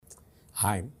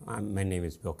Hi, my name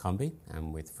is Bill Cumby.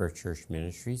 I'm with First Church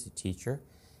Ministries, a teacher,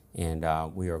 and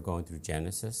we are going through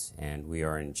Genesis, and we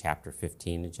are in chapter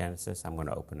 15 of Genesis. I'm going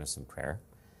to open us in prayer.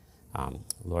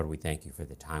 Lord, we thank you for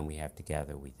the time we have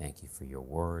together. We thank you for your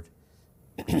word.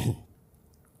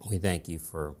 We thank you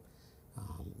for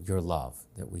your love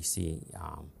that we see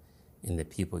in the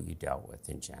people you dealt with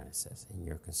in Genesis, and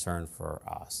your concern for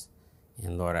us.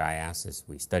 And Lord, I ask as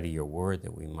we study your word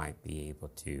that we might be able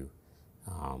to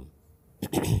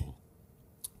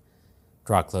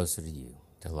draw closer to you,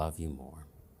 to love you more,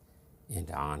 and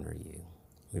to honor you.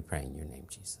 We pray in your name,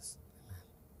 Jesus. Amen.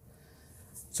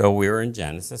 So we were in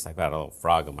Genesis. I've got a little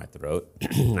frog in my throat. I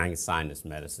can sign this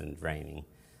medicine draining.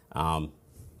 As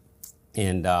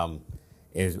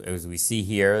we see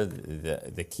here,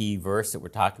 the key verse that we're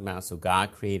talking about, so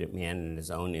God created man in his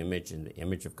own image. In the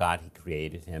image of God, he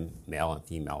created him. Male and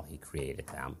female, he created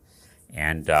them.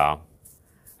 And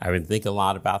I've been thinking a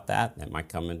lot about that. That might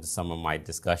come into some of my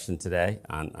discussion today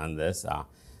on this.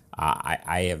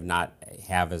 I have not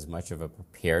have as much of a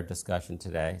prepared discussion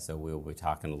today, so we'll be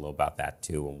talking a little about that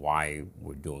too and why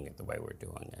we're doing it the way we're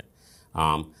doing it.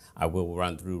 I will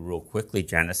run through real quickly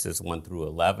Genesis 1 through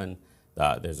 11.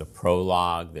 There's a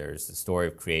prologue. There's the story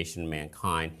of creation,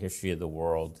 mankind, history of the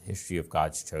world, history of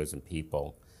God's chosen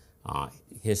people,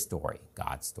 his story,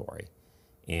 God's story,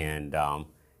 and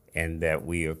that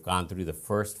we have gone through the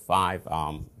first 5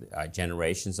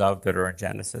 generations of that are in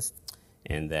Genesis,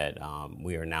 and that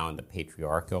we are now in the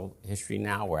patriarchal history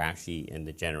now. We're actually in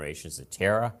the generations of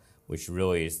Terah, which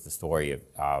really is the story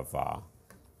of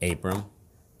Abram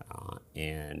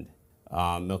and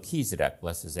Melchizedek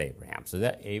blesses Abraham. So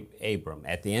that Abram,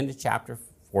 at the end of chapter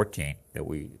 14 that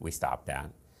we stopped at,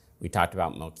 we talked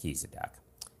about Melchizedek.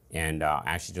 And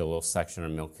actually did a little section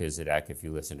on Melchizedek, if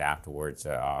you listened afterwards,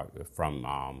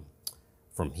 from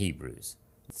Hebrews.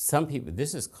 Some people,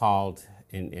 this is called,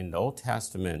 in the Old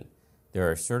Testament, there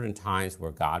are certain times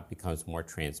where God becomes more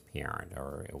transparent,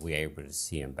 or we're able to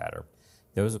see him better.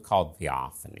 Those are called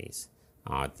theophanies.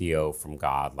 Theo from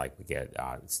God, like we get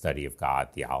study of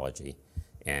God, theology,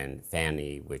 and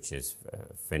phani, which is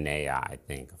phaneia, I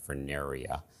think,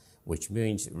 phaneria, which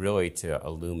means really to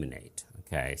illuminate.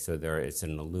 Okay, so it's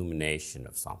an illumination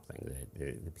of something that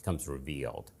it becomes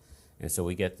revealed, and so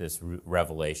we get this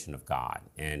revelation of God,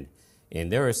 and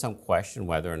there is some question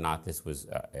whether or not this was,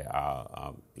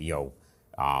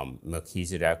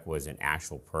 Melchizedek was an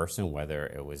actual person, whether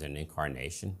it was an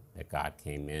incarnation that God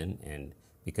came in, and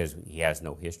because he has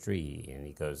no history and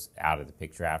he goes out of the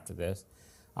picture after this,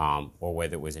 or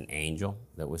whether it was an angel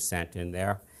that was sent in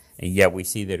there, and yet we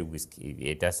see that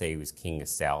it does say he was king of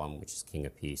Salem, which is king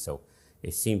of peace, so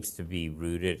it seems to be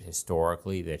rooted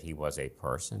historically that he was a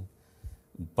person.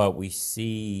 But we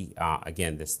see,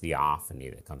 again, this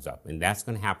theophany that comes up. And that's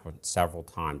going to happen several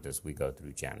times as we go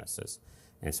through Genesis.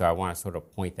 And so I want to sort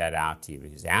of point that out to you,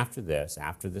 because after this,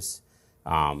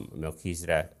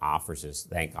 Melchizedek offers his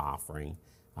thank offering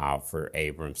for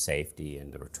Abram's safety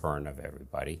and the return of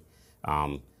everybody.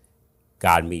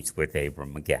 God meets with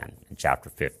Abram again in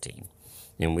chapter 15.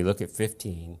 And we look at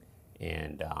 15,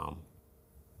 and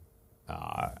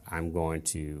I'm going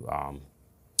to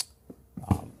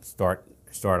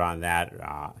start on that.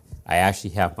 I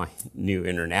actually have my new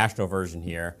international version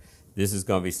here. This is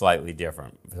going to be slightly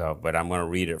different, but I'm going to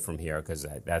read it from here because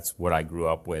that's what I grew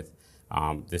up with.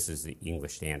 This is the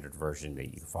English Standard Version that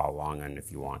you can follow along on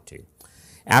if you want to.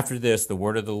 After this, the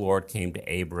word of the Lord came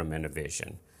to Abram in a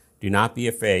vision. Do not be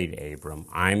afraid, Abram.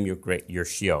 I am your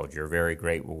shield, your very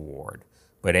great reward.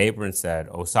 But Abram said,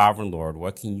 O sovereign Lord,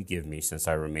 what can you give me since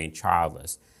I remain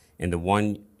childless? And the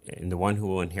one who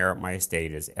will inherit my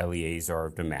estate is Eliezer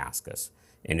of Damascus.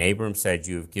 And Abram said,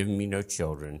 You have given me no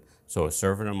children, so a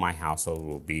servant of my household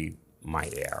will be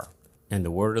my heir. And the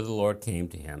word of the Lord came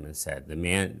to him and said,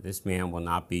 This man will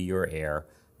not be your heir,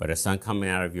 but a son coming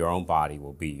out of your own body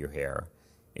will be your heir.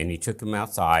 And he took him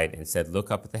outside and said,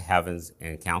 Look up at the heavens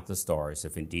and count the stars,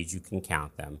 if indeed you can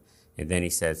count them. And then he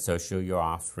said, So shall your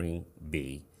offspring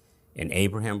be. And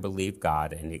Abraham believed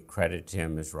God, and it credited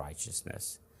him as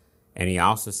righteousness. And he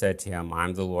also said to him, I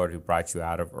am the Lord who brought you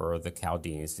out of Ur of the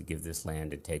Chaldeans to give this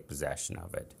land and take possession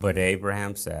of it. But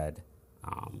Abraham said,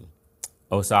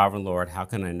 O sovereign Lord, how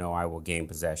can I know I will gain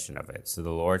possession of it? So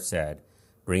the Lord said,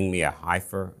 Bring me a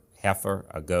heifer,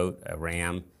 a goat, a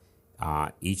ram,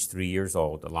 each 3 years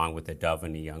old, along with a dove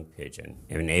and a young pigeon.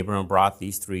 And Abraham brought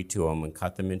these 3 to him and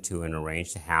cut them in 2 and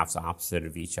arranged the halves opposite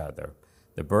of each other.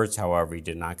 The birds, however, he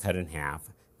did not cut in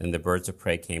half. Then the birds of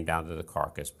prey came down to the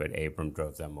carcass, but Abram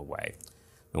drove them away.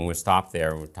 And we'll stop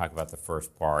there and we'll talk about the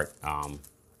first part.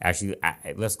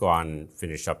 Let's go on and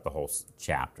finish up the whole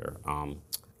chapter.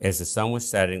 As the sun was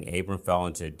setting, Abram fell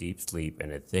into a deep sleep,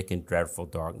 and a thick and dreadful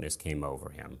darkness came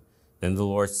over him. Then the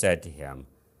Lord said to him,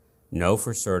 "Know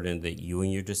for certain that you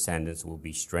and your descendants will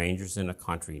be strangers in a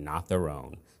country not their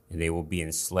own, and they will be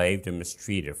enslaved and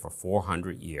mistreated for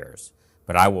 400 years.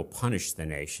 But I will punish the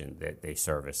nation that they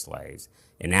serve as slaves,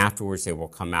 and afterwards they will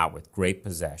come out with great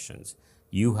possessions.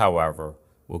 You, however,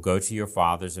 will go to your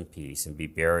fathers in peace and be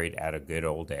buried at a good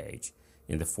old age.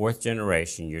 In the 4th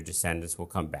generation your descendants will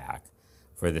come back,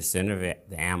 for the sin of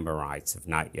the Amorites have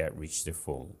not yet reached their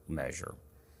full measure."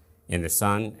 And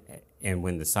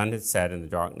when the sun had set and the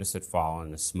darkness had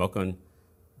fallen, a smoking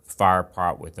fire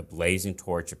pot with a blazing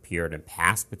torch appeared and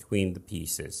passed between the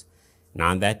pieces. And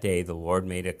on that day the Lord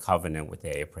made a covenant with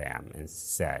Abraham and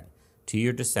said, "To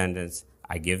your descendants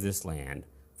I give this land,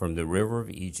 from the river of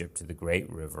Egypt to the great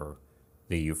river,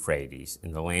 the Euphrates,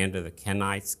 in the land of the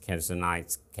Kenites,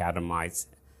 Kenizzites, Kadmonites,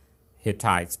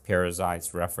 Hittites, Perizzites,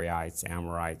 Rephaites,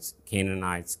 Amorites,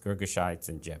 Canaanites, Girgashites,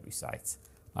 and Jebusites."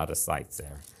 A lot of sites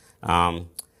there.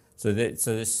 So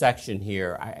this section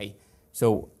here,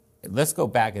 so let's go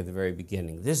back at the very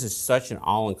beginning. This is such an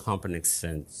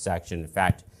all-encompassing section. In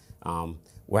fact,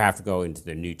 we'll have to go into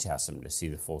the New Testament to see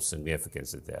the full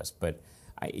significance of this. But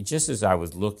just as I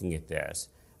was looking at this,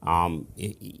 my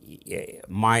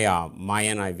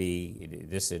NIV,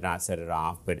 this did not set it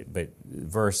off, but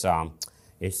verse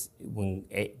is when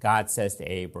God says to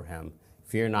Abraham,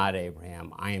 "Fear not,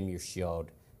 Abraham, I am your shield.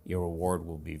 Your reward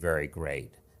will be very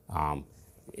great."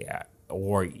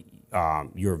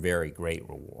 Your very great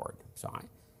reward. So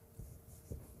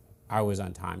I was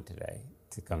on time today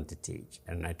to come to teach,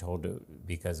 and I told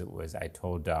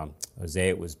Jose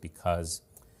it was because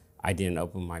I didn't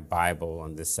open my Bible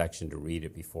on this section to read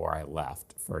it before I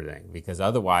left for the thing, because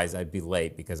otherwise I'd be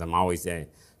late because I'm always there.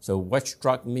 So what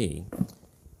struck me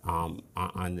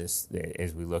on this,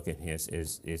 as we look at this,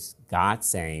 is God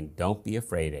saying, "Don't be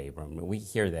afraid, Abram." And we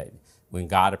hear that when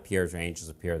God appears or angels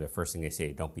appear, the first thing they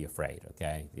say, "Don't be afraid,"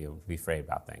 okay? Don't be afraid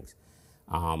about things,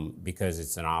 because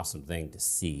it's an awesome thing to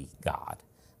see God.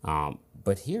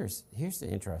 But here's the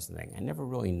interesting thing. I never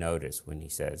really noticed when he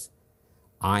says,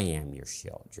 "I am your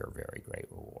shield, your very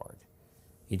great reward."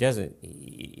 He doesn't,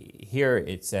 here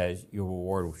it says, "Your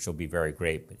reward shall be very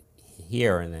great," but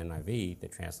here in the NIV, the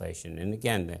translation, and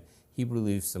again, the Hebrew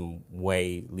leaves some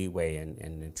leeway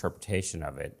in interpretation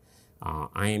of it.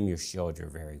 "I am your shield, your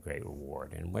very great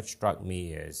reward." And what struck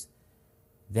me is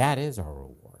that is our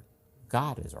reward.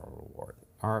 God is our reward.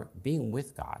 Our being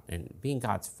with God and being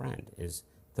God's friend is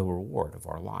the reward of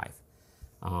our life.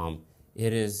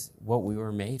 It is what we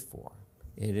were made for.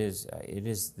 It is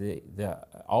the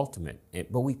ultimate.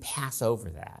 But we pass over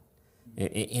that.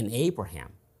 And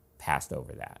Abraham passed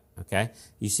over that. Okay?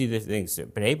 You see the things.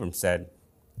 But Abram said,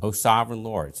 "O sovereign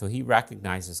Lord." So he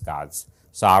recognizes God's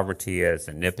sovereignty as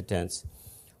omnipotence.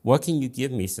 "What can you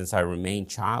give me since I remain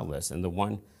childless, and the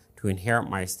one to inherit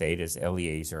my estate is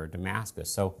Eliezer of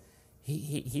Damascus?" So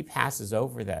he passes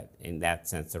over that, in that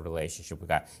sense, the relationship with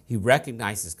God. He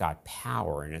recognizes God's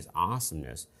power and his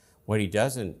awesomeness. What he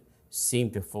doesn't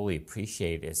seem to fully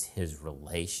appreciate is his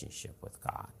relationship with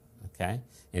God. Okay?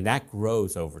 And that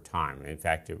grows over time. In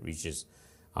fact, it reaches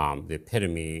the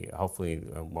epitome, hopefully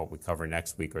what we cover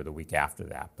next week or the week after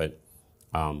that. But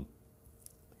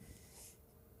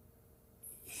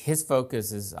his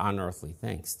focus is on earthly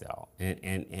things still.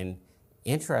 And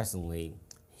interestingly,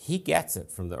 he gets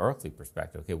it from the earthly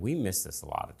perspective. Okay, we miss this a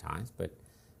lot of times,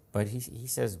 but he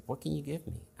says, "What can you give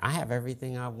me? I have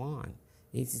everything I want."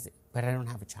 He says, "But I don't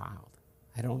have a child.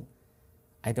 I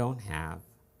don't have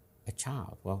a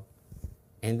child." Well,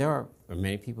 and there are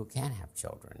many people who can't have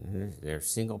children. There's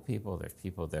single people. There's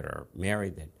people that are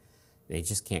married that they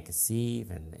just can't conceive,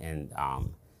 and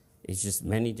it's just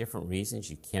many different reasons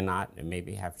you cannot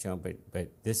maybe have children. But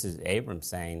this is Abram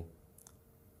saying,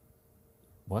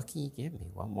 "What can you give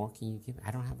me? What more can you give me?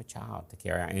 I don't have a child to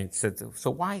carry on." And so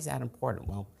why is that important?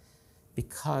 Well,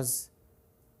 because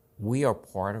we are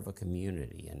part of a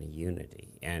community and a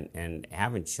unity, and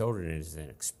having children is an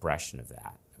expression of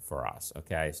that for us.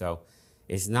 Okay, so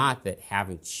it's not that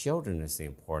having children is the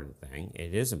important thing.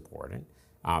 It is important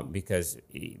because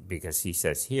he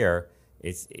says here,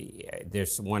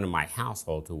 there's one in my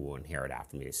household who will inherit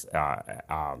after me.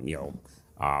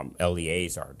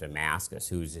 Eliezer of Damascus,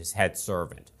 who's his head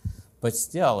servant. But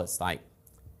still, it's like,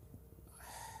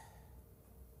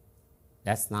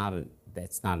 that's not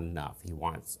enough. He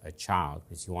wants a child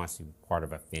because he wants to be part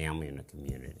of a family and a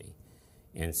community.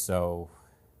 And so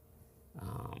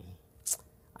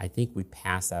I think we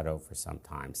pass that over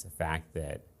sometimes, the fact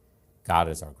that God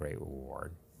is our great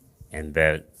reward, and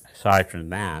that aside from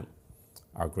that,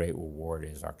 our great reward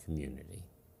is our community.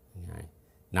 Okay?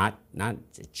 not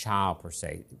a child per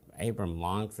se. Abram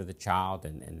longed for the child,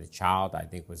 and the child, I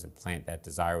think, that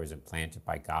desire was implanted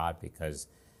by God because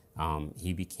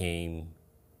he became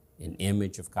an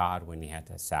image of God when he had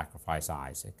to sacrifice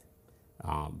Isaac.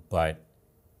 But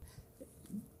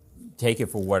take it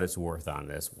for what it's worth on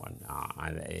this one.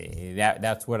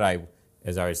 That's what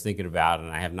as I was thinking about,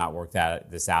 and I have not worked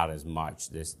this out as much.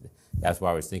 That's what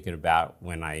I was thinking about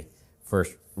when I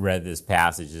first read this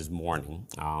passage this morning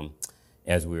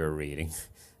as we were reading.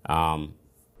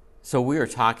 So we are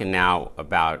talking now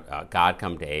about God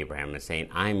coming to Abraham and saying,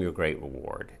 "I am your great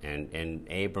reward," and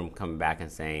Abram coming back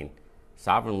and saying,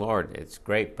 "Sovereign Lord, it's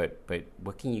great, but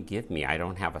what can you give me? I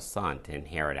don't have a son to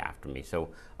inherit after me, so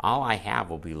all I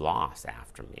have will be lost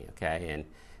after me." Okay, and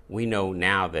we know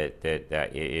now that it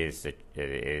is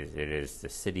the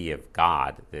city of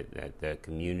God, the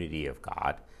community of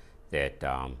God, that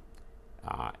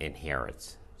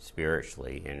inherits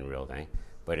spiritually in real thing.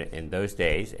 But in those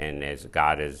days, and as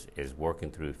God is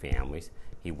working through families,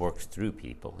 He works through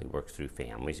people, He works through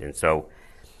families, and so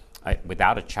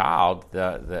without a child,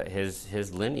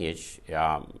 his lineage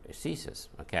ceases.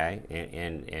 Okay,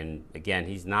 and again,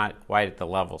 he's not quite at the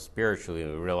level spiritually.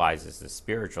 We realize the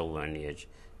spiritual lineage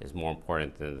is more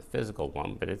important than the physical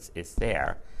one, but it's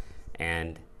there,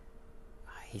 and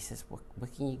he says,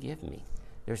 "What can you give me?"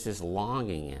 There's this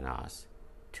longing in us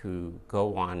to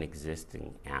go on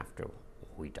existing after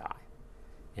we die.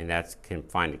 And that can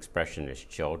find expression as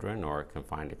children, or it can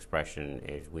find expression,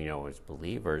 as we know, as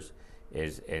believers,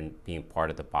 is in being part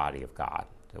of the body of God.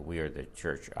 That we are the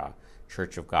church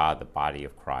of God, the body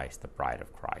of Christ, the bride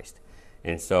of Christ.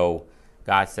 And so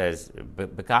God says,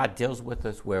 but God deals with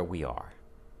us where we are.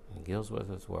 He deals with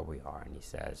us where we are, and He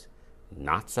says,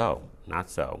 "Not so, not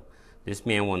so. This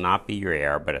man will not be your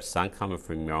heir, but a son coming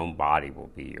from your own body will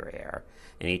be your heir."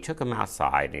 And He took him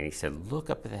outside, and He said, "Look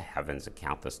up at the heavens and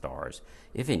count the stars,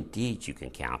 if indeed you can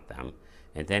count them."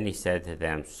 And then He said to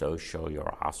them, "So shall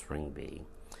your offspring be."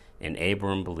 And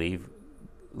Abram believed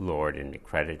Lord, and it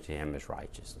credited to him as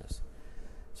righteousness.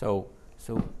 So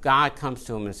God comes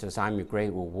to him and says, "I'm your great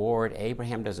reward."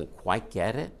 Abraham doesn't quite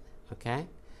get it, okay?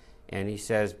 And he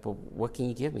says, "But what can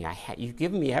you give me? You've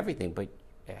given me everything, but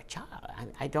child,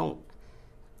 I don't.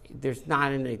 There's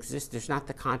not there's not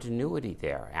the continuity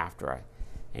there after I."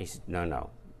 And he said, "No,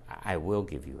 I will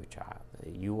give you a child.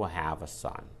 You will have a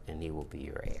son, and he will be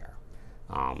your heir."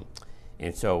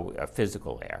 And so a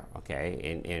physical heir,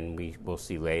 okay? And we will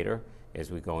see later,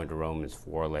 as we go into Romans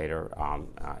 4 later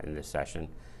in this session,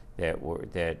 that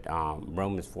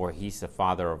Romans 4, he's the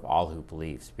father of all who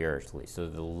believe spiritually. So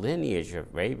the lineage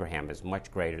of Abraham is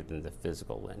much greater than the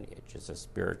physical lineage. It's a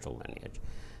spiritual lineage.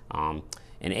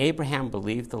 And Abraham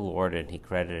believed the Lord, and He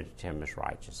credited to him as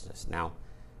righteousness. Now,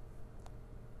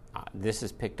 this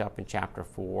is picked up in chapter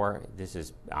 4. This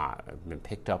has been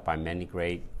picked up by many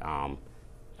great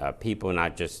people,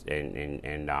 not just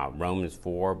in Romans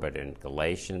 4, but in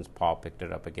Galatians. Paul picked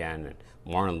it up again, and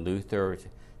Martin Luther.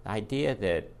 The idea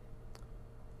that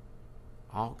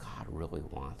all God really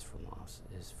wants from us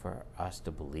is for us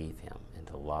to believe Him and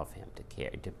to love Him, to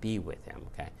care, to be with Him,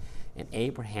 okay? And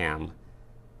Abraham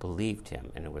believed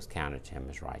Him, and it was counted to him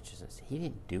as righteousness. He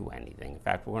didn't do anything. In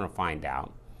fact, we're going to find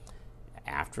out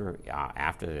after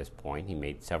this point, he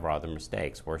made several other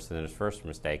mistakes. Worse than his first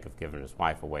mistake of giving his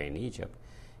wife away in Egypt,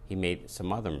 he made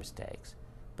some other mistakes.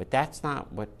 But that's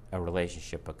not what a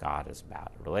relationship with God is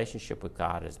about. A relationship with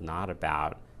God is not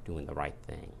about doing the right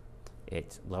thing.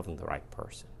 It's loving the right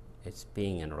person. It's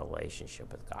being in a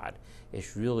relationship with God.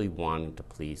 It's really wanting to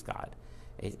please God.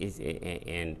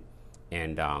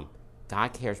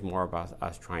 God cares more about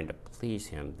us trying to please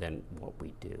Him than what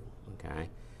we do, okay?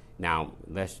 Now,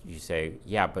 lest you say,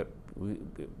 yeah, but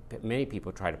many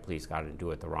people try to please God and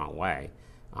do it the wrong way.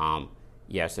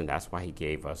 Yes, and that's why He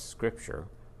gave us Scripture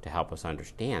to help us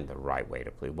understand the right way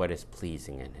to please, what is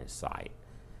pleasing in His sight.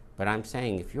 But I'm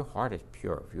saying if your heart is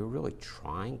pure, if you're really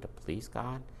trying to please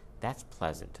God, that's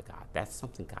pleasant to God. That's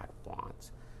something God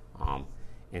wants.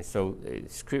 And so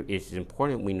it's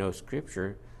important we know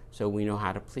Scripture so we know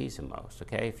how to please Him most,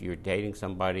 okay? If you're dating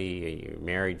somebody, you're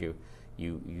married,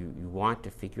 you want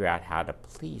to figure out how to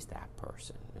please that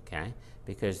person, okay?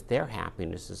 Because their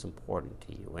happiness is important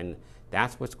to you. And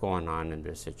that's what's going on in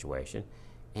this situation.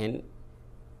 And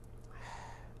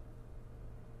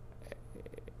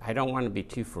I don't want to be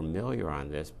too familiar on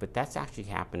this, but that's actually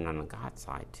happening on God's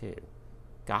side too.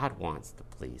 God wants to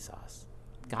please us.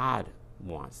 God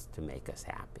wants to make us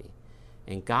happy.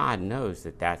 And God knows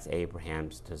that that's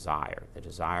Abraham's desire, the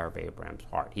desire of Abraham's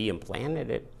heart. He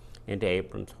implanted it into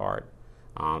Abraham's heart,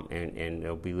 and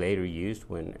it'll be later used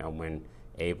when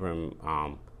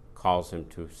Abram calls him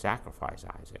to sacrifice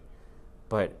Isaac.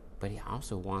 But he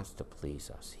also wants to please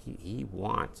us. He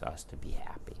wants us to be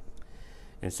happy.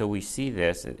 And so we see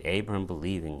this, in Abram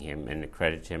believing him and it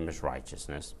credited him as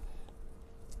righteousness.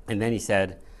 And then he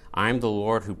said, I am the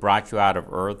Lord who brought you out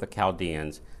of Ur of the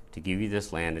Chaldeans to give you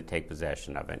this land and take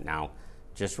possession of it. Now,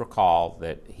 just recall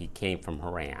that he came from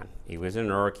Haran. He was in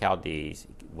Ur of Chaldees,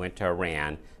 he went to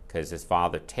Haran because his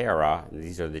father Terah, and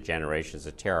these are the generations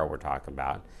of Terah we're talking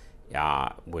about,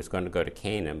 was going to go to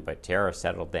Canaan, but Terah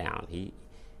settled down.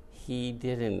 He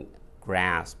didn't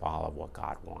grasp all of what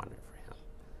God wanted for him.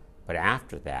 But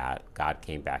after that, God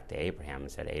came back to Abraham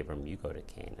and said, Abram, you go to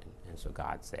Canaan. And so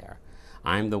God's there.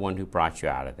 I'm the one who brought you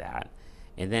out of that.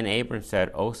 And then Abram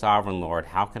said, O sovereign Lord,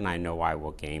 how can I know I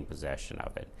will gain possession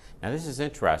of it? Now this is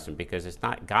interesting because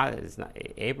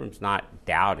Abram's not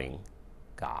doubting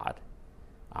God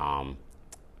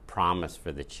promise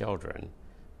for the children,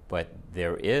 but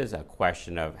there is a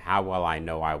question of how well I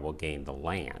know I will gain the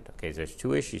land. Okay, so there's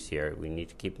two issues here. We need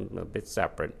to keep them a bit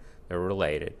separate. They're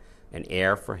related. An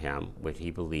heir for him, which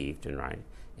he believed in, right?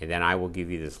 And then I will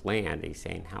give you this land. He's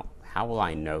saying, how will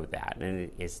I know that?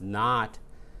 And it's not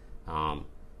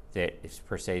that it's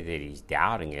per se that he's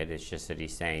doubting it. It's just that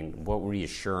he's saying, what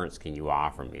reassurance can you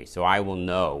offer me? So I will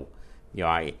know.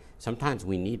 Sometimes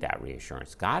we need that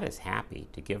reassurance. God is happy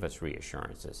to give us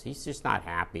reassurances. He's just not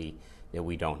happy that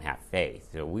we don't have faith.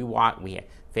 So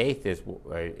faith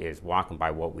is walking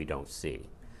by what we don't see.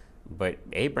 But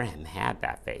Abraham had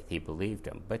that faith. He believed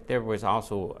him. But there was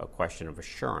also a question of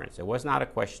assurance. It was not a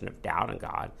question of doubting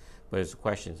God, but it was a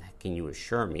question, can you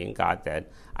assure me? And God said,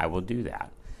 I will do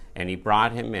that. And he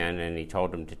brought him in, and he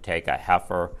told him to take a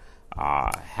heifer,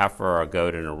 a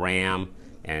goat, and a ram,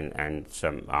 and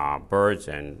some birds,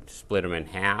 and split them in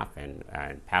half. And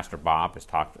Pastor Bob has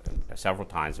talked several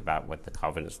times about what the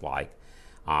covenant is like.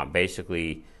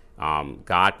 Basically,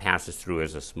 God passes through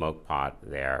as a smoke pot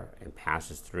there and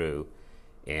passes through.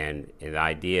 And the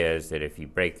idea is that if you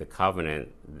break the covenant,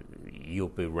 you'll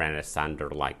be rent asunder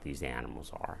like these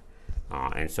animals are.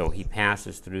 And so he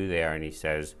passes through there and he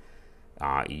says,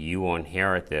 you will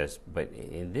inherit this. But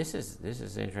and this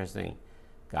is interesting.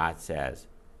 God says,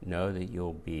 know that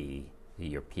your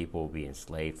people will be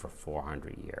enslaved for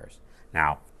 400 years.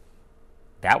 Now,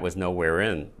 that was nowhere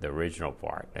in the original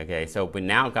part. Okay, so but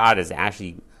now God is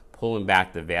actually pulling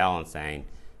back the veil and saying,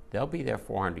 they'll be there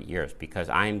 400 years because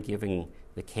I'm giving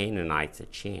the Canaanites a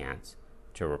chance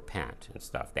to repent and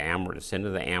stuff. The sin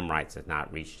of the Amorites has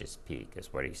not reached its peak,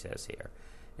 is what he says here.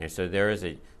 And so there's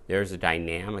a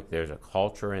dynamic, there's a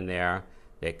culture in there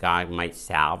that God might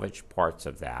salvage parts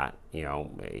of that.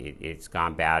 It's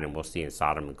gone bad, and we'll see in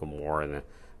Sodom and Gomorrah in a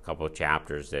couple of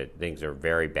chapters that things are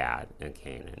very bad in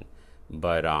Canaan.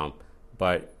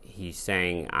 But he's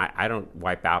saying, I don't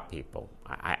wipe out people.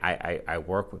 I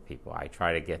work with people. I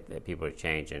try to get the people to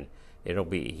change, and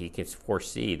he can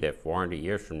foresee that 400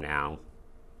 years from now,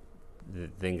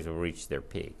 things will reach their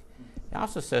peak. He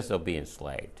also says they'll be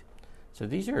enslaved. So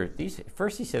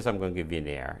first he says, I'm going to give you an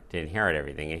heir to inherit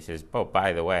everything. He says, but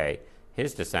by the way,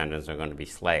 his descendants are going to be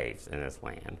slaves in this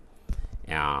land.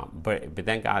 But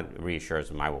then God reassures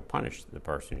him, I will punish the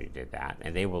person who did that,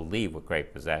 and they will leave with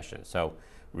great possession. So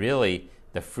really,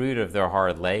 the fruit of their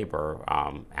hard labor,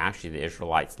 actually the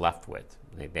Israelites left with.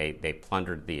 They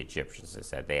plundered the Egyptians, it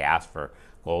said. They asked for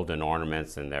golden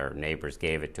ornaments, and their neighbors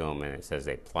gave it to them, and it says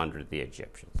they plundered the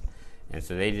Egyptians. And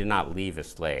so they did not leave as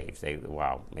slaves.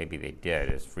 Maybe they did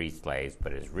as free slaves,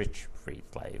 but as rich free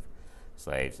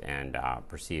slaves, and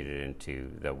proceeded into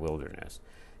the wilderness.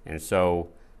 And so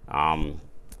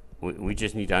we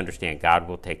just need to understand God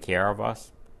will take care of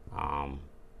us,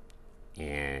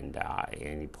 and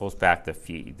he pulls back the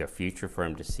future for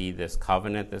him to see this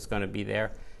covenant that's going to be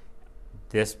there.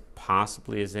 This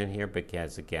possibly is in here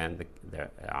because, again, the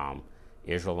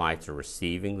Israelites are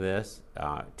receiving this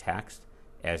text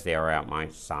as they are at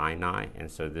Mount Sinai,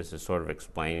 and so this is sort of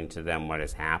explaining to them what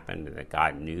has happened, and that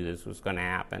God knew this was going to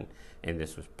happen, and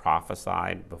this was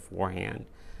prophesied beforehand.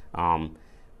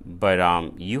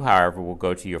 But you, however, will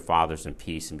go to your fathers in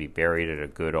peace and be buried at a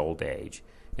good old age.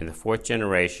 In the fourth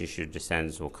generation, your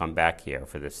descendants will come back here,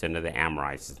 for the sin of the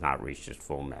Amorites has not reached its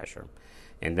full measure.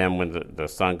 And then when the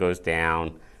sun goes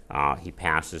down, he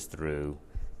passes through,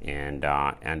 and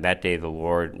that day the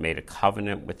Lord made a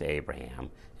covenant with Abraham.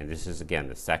 And this is, again,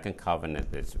 the second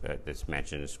covenant that's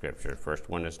mentioned in Scripture. The first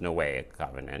one is Noahic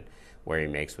covenant, where he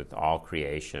makes with all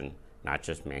creation, not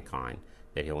just mankind,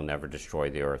 that he will never destroy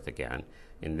the earth again.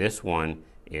 And this one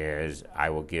is,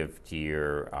 I will give to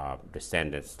your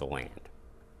descendants the land.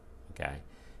 Okay?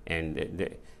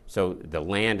 And so the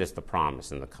land is the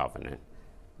promise in the covenant,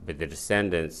 but the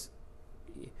descendants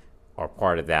are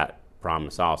part of that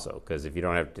promise also, because if you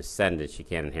don't have descendants, you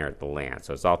can't inherit the land.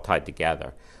 So it's all tied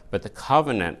together. But the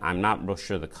covenant, I'm not real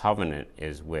sure the covenant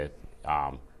is with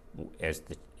as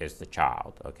the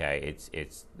child. Okay,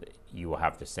 it's you will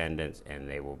have descendants and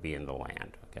they will be in the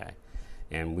land. Okay,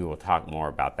 and we will talk more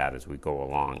about that as we go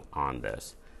along on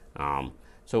this.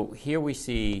 So here we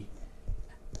see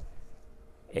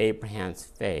Abraham's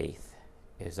faith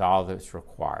is all that's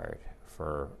required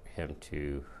for him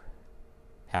to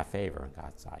have favor in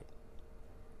God's sight.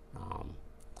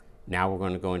 Now we're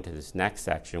going to go into this next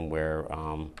section where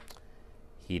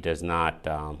he does not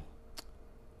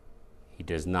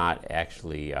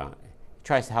actually he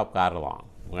tries to help God along.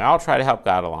 We all try to help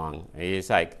God along. It's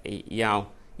like,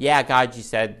 yeah, God,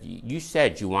 you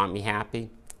said you want me happy.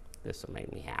 This will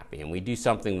make me happy, and we do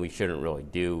something we shouldn't really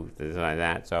do, things like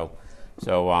that. So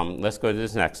let's go to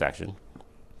this next section.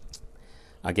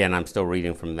 Again, I'm still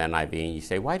reading from the NIV, and you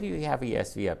say, why do you have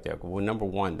ESV up there? Well, number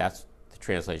one, that's the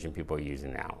translation people are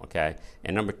using now, okay?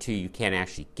 And number two, you can't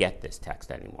actually get this text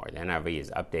anymore. The NIV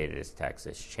has updated its text,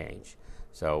 it's changed.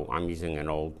 So I'm using an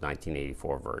old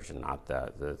 1984 version, not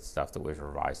the stuff that was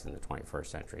revised in the 21st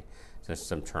century. So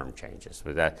some term changes.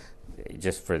 But that,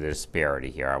 just for the disparity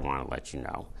here, I want to let you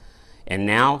know. And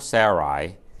now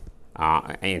Sarai,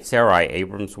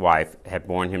 Abram's wife, had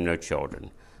borne him no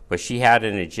children. But she had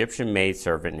an Egyptian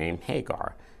maidservant named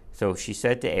Hagar. So she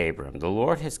said to Abram, the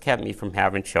Lord has kept me from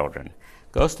having children.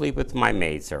 Go sleep with my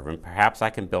maidservant. Perhaps I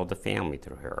can build a family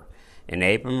through her. And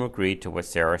Abram agreed to what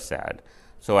Sarah said.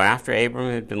 So after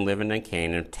Abram had been living in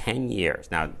Canaan 10 years.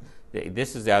 Now,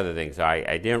 this is the other thing. So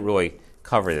I didn't really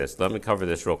cover this. Let me cover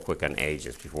this real quick on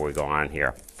ages before we go on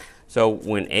here. So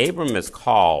when Abram is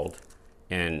called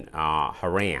in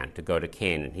Haran to go to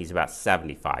Canaan, he's about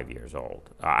 75 years old.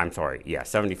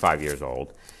 75 years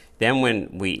old. Then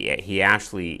when he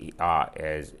actually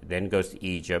then goes to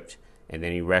Egypt, and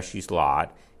then he rescues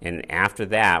Lot. And after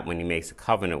that, when he makes a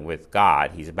covenant with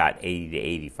God, he's about 80 to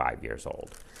 85 years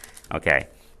old. Okay,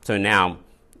 so now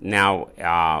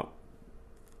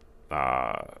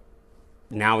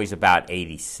he's about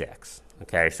 86.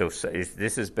 Okay, so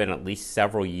this has been at least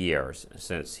several years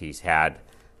since he's had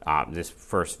this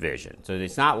first vision. So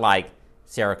it's not like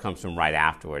Sarah comes from right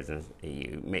afterwards, and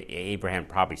Abraham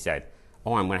probably said,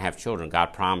 "Oh, I'm going to have children.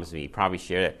 God promised me." He probably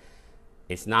shared it.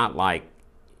 It's not like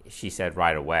she said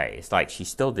right away. It's like she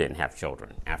still didn't have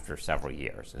children after several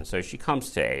years, and so she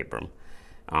comes to Abram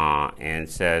and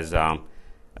says,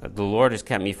 "The Lord has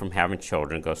kept me from having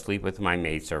children. Go sleep with my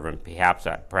maidservant.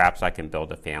 Perhaps I can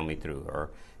build a family through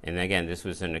her." And again, this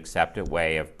was an accepted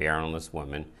way of barrenless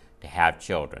women to have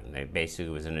children. They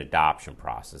basically was an adoption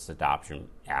process, adoption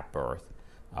at birth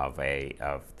of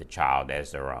the child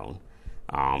as their own.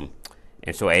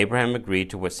 And so Abraham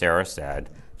agreed to what Sarah said.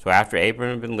 So after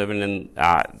Abraham had been living in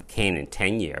Canaan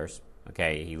 10 years,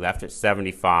 okay, he left at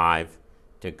 75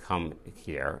 to come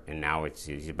here, and now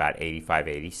he's about 85,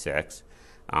 86.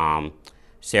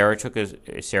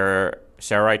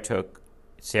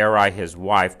 Sarai, his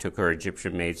wife, took her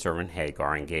Egyptian maidservant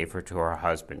Hagar and gave her to her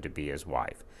husband to be his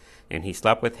wife. And he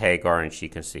slept with Hagar, and she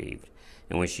conceived.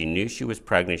 And when she knew she was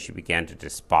pregnant, she began to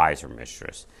despise her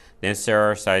mistress. Then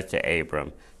Sarah said to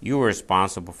Abram, "You are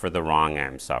responsible for the wrong I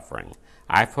am suffering.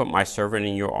 I put my servant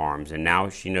in your arms, and now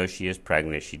she knows she is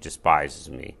pregnant. She despises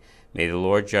me. May the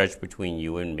Lord judge between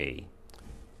you and me."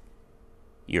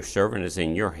 "Your servant is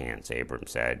in your hands," Abram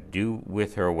said. "Do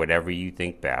with her whatever you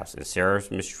think best." And Sarah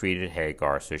mistreated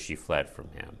Hagar, so she fled from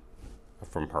her.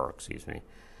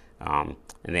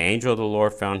 And the angel of the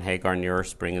Lord found Hagar near a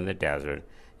spring in the desert,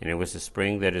 and it was a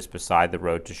spring that is beside the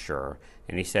road to Shur.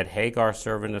 And he said, "Hagar,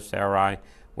 servant of Sarai,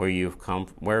 where have you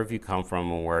come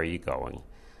from, and where are you going?"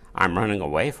 "I'm running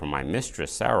away from my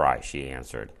mistress Sarai," she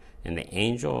answered. And the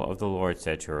angel of the Lord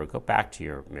said to her, "Go back to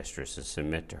your mistress and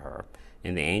submit to her."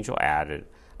 And the angel added,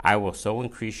 "I will so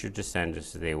increase your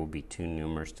descendants that they will be too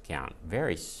numerous to count."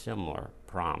 Very similar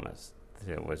promise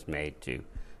that was made to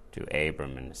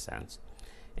Abram in a sense.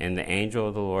 And the angel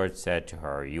of the Lord said to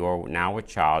her, "You are now a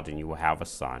child, and you will have a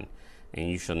son, and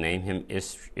you shall name him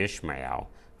Ishmael,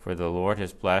 for the Lord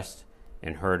has blessed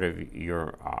and heard of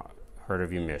your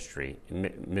misery.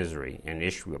 And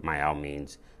Ishmael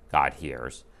means God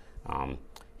hears.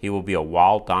 He will be a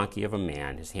wild donkey of a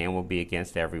man. His hand will be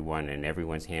against everyone, and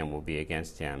everyone's hand will be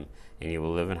against him, and he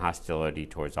will live in hostility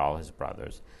towards all his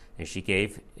brothers." And she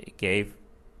gave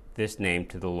this name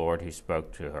to the Lord who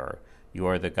spoke to her, "You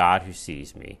are the God who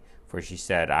sees me." For she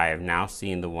said, "I have now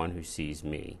seen the one who sees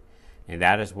me." And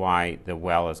that is why the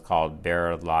well is called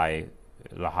Beer Lahai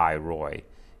Roi.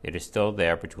 It is still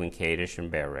there between Kadesh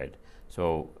and Bered.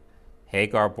 So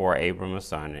Hagar bore Abram a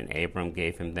son, and Abram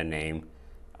gave him the name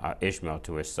Ishmael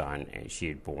to his son, and she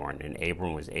had born. And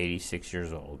Abram was 86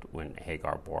 years old when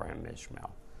Hagar bore him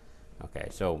Ishmael. Okay,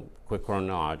 so quick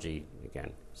chronology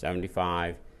again: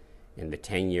 75. In the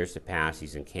 10 years that pass,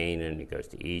 he's in Canaan. He goes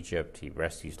to Egypt. He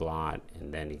rescues Lot,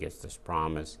 and then he gets this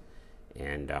promise.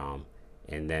 And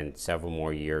then several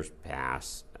more years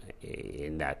pass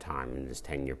in that time, in this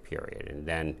 10-year period. And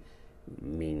then,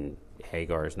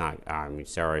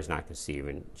 Sarah is not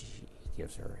conceiving. He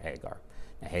gives her Hagar.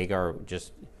 Now, Hagar,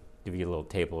 just give you a little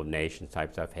table of nations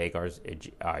type stuff. Hagar's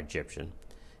Egyptian,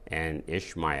 and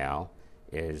Ishmael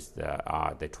is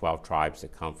the 12 tribes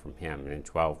that come from him, and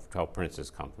 12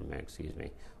 princes come from him,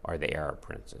 are the Arab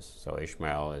princes. So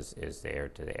Ishmael is the heir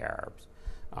to the Arabs.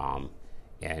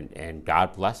 And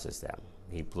God blesses them.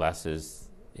 He blesses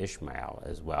Ishmael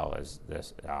as well as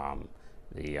this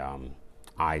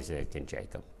Isaac and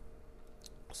Jacob.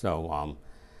 So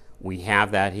we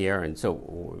have that here, and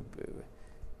so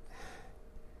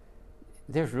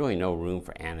there's really no room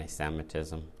for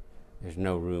anti-Semitism. There's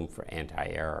no room for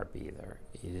anti-Arab either.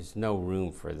 There's no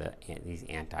room for these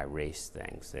anti-race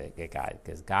things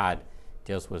because God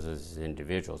deals with us as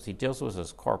individuals. He deals with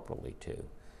us corporately too.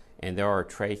 And there are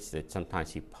traits that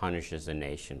sometimes he punishes a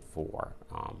nation for.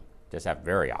 Does that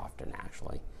very often,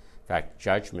 actually. In fact,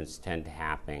 judgments tend to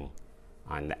happen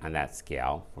on that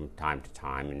scale from time to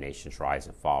time, and nations rise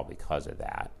and fall because of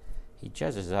that. He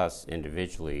judges us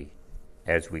individually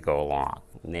as we go along.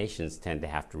 Nations tend to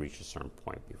have to reach a certain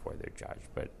point before they're judged,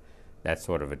 but that's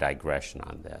sort of a digression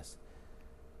on this.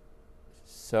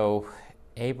 So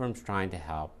Abram's trying to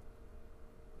help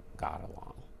God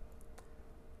along.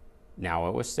 Now,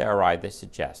 it was Sarai that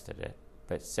suggested it,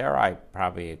 but Sarai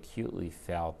probably acutely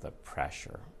felt the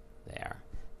pressure there.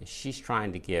 She's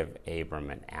trying to give Abram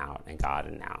an out and God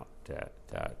an out.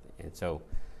 And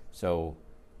so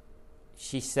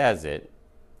she says it.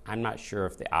 I'm not sure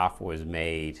if the offer was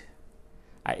made.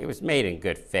 It was made in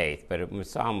good faith, but it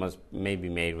was almost maybe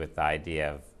made with the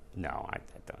idea of, no, I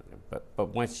don't. But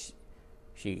once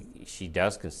she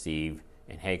does conceive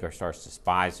and Hagar starts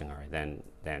despising her,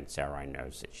 then Sarai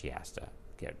knows that she has to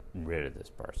get rid of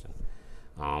this person.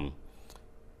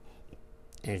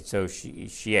 And so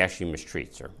she actually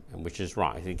mistreats her, which is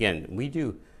wrong. Again, we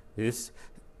do this.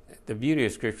 The beauty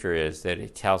of Scripture is that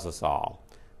it tells us all.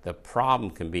 The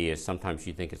problem can be is sometimes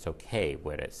you think it's okay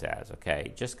what it says,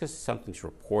 okay? Just because something's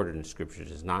reported in Scripture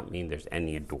does not mean there's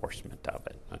any endorsement of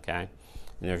it, okay?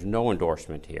 And there's no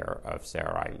endorsement here of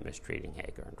Sarai mistreating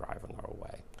Hagar and driving her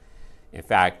away. In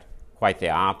fact, quite the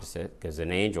opposite, because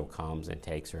an angel comes and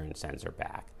takes her and sends her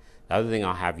back. The other thing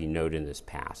I'll have you note in this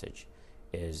passage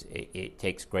is it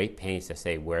takes great pains to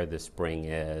say where the spring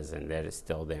is and that it's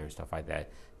still there and stuff like that.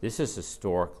 This is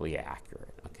historically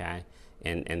accurate, okay?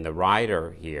 And the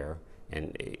writer here,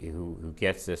 and who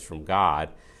gets this from God,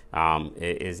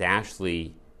 is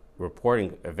actually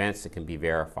reporting events that can be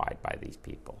verified by these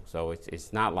people. So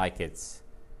it's not like it's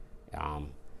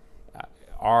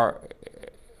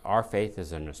our faith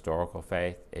is an historical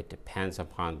faith. It depends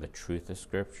upon the truth of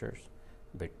Scriptures,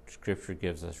 but Scripture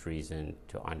gives us reason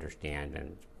to understand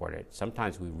and support it.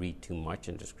 Sometimes we read too much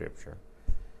into Scripture,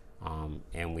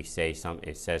 and we say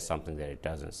it says something that it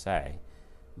doesn't say,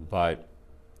 but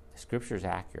Scripture is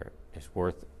accurate. It's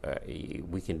worth.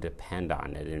 We can depend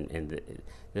on it, and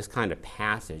this kind of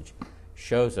passage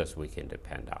shows us we can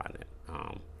depend on it.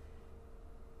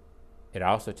 It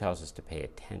also tells us to pay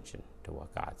attention to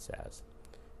what God says,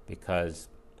 because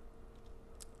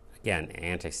again,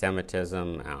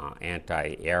 anti-Semitism,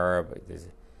 anti-Arab,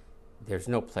 there's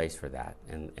no place for that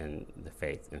in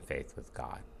faith with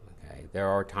God. Okay, there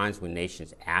are times when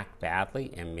nations act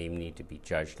badly and may need to be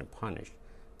judged and punished,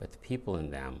 but the people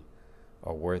in them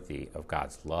are worthy of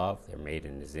God's love. They're made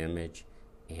in His image,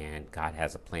 and God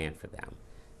has a plan for them.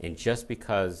 And just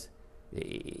because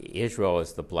Israel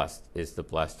is the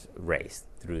blessed race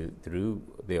through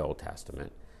the Old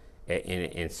Testament,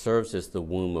 and serves as the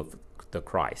womb of the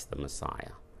Christ, the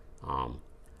Messiah,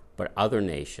 but other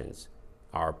nations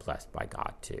are blessed by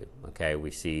God too. Okay,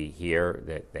 we see here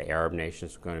that the Arab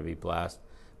nations are going to be blessed.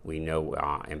 We know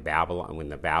in Babylon, when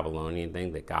the Babylonian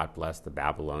thing, that God blessed the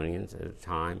Babylonians at a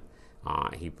time.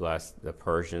 He blessed the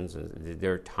Persians.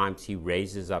 There are times He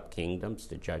raises up kingdoms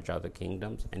to judge other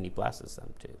kingdoms, and He blesses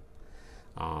them too.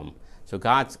 So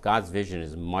God's vision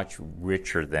is much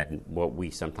richer than what we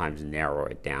sometimes narrow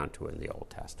it down to in the Old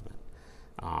Testament.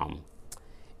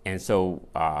 And so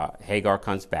Hagar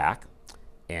comes back,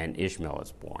 and Ishmael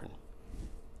is born.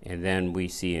 And then we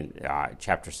see in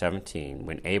chapter 17,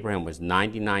 when Abraham was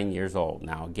 99 years old.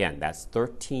 Now, again, that's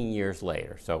 13 years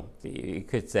later. So you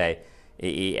could say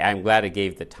I'm glad it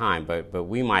gave the time, but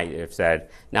we might have said,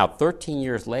 now 13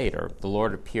 years later, the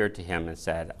Lord appeared to him and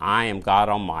said, I am God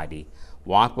Almighty.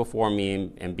 Walk before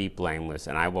me and be blameless,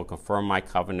 and I will confirm my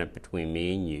covenant between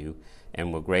me and you,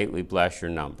 and will greatly bless your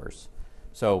numbers.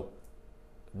 So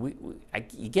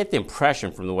you get the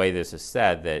impression from the way this is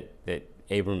said that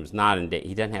Abram is not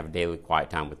he doesn't have a daily quiet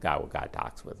time with God where God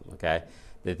talks with him, okay?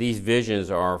 That these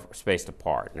visions are spaced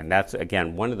apart. And that's,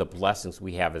 again, one of the blessings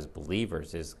we have as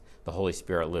believers is the Holy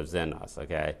Spirit lives in us,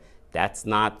 okay? That's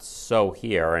not so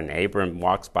here, and Abram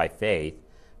walks by faith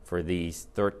for these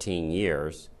 13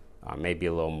 years, maybe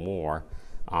a little more,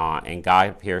 and God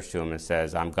appears to him and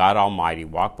says, I'm God Almighty,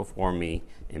 walk before me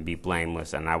and be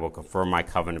blameless, and I will confirm my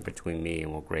covenant between me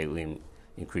and will greatly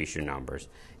increase your numbers.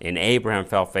 And Abraham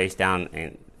fell face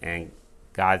down, and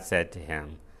God said to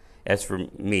him, as for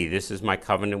me, this is my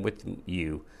covenant with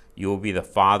you. You will be the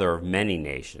father of many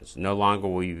nations. No longer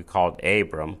will you be called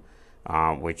Abram,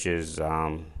 which is,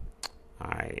 I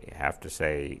have to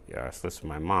say, slips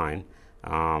my mind,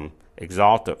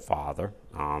 exalted father,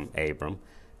 Abram,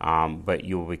 but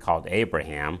you will be called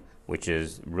Abraham, which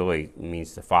is really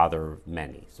means the father of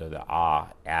many. So the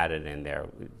added in there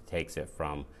takes it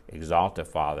from exalted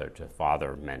father to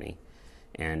father of many.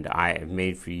 And I have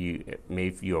made for you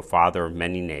a father of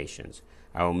many nations.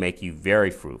 I will make you very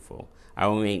fruitful. I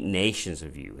will make nations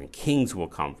of you, and kings will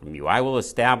come from you. I will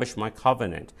establish my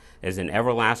covenant as an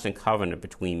everlasting covenant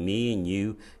between me and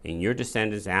you and your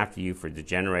descendants after you for the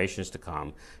generations to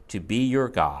come, to be your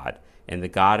God and the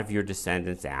God of your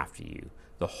descendants after you.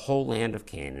 The whole land of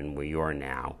Canaan, where you are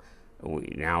now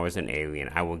as an alien,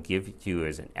 I will give to you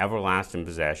as an everlasting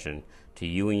possession to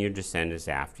you and your descendants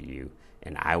after you,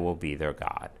 and I will be their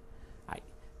God.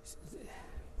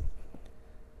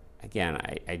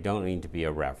 I don't mean to be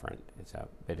irreverent,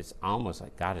 but it's almost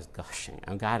like God is gushing.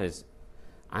 I'm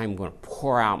going to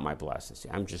pour out my blessings.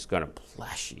 I'm just going to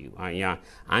bless you. I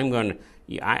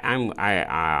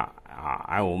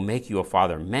will make you a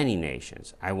father of many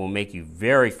nations. I will make you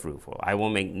very fruitful. I will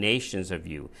make nations of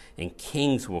you, and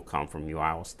kings will come from you.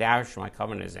 I will establish my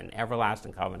covenant as an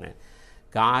everlasting covenant.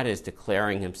 God is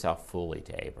declaring himself fully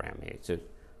to Abraham. So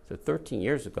 13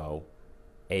 years ago,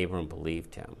 Abram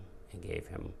believed him and gave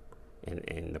him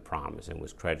in the promise and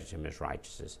was credited to him as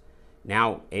righteousness.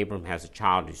 Now Abram has a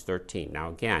child who's 13. Now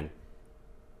again,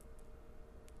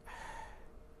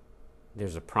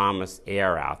 there's a promised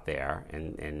heir out there,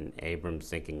 and Abram's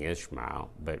thinking Ishmael,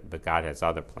 but God has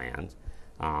other plans.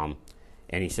 And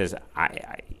he says,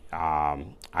 I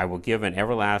will give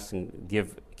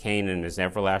Canaan as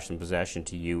everlasting possession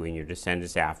to you and your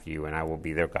descendants after you, and I will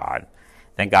be their God.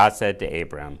 Then God said to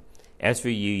Abram, as for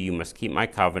you, you must keep my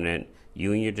covenant,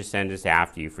 you and your descendants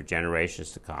after you for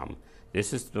generations to come.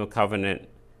 This is the covenant,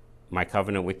 my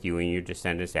covenant with you and your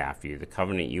descendants after you, the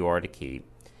covenant you are to keep.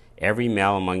 Every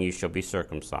male among you shall be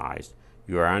circumcised.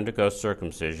 You are to undergo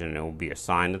circumcision, and it will be a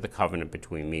sign of the covenant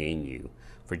between me and you.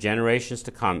 For generations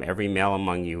to come, every male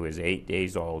among you who is 8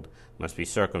 days old must be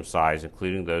circumcised,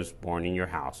 including those born in your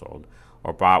household,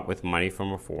 or bought with money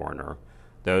from a foreigner,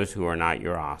 those who are not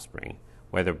your offspring.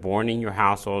 Whether born in your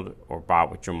household or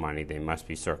bought with your money, they must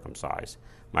be circumcised.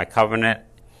 My covenant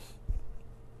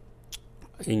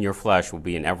in your flesh will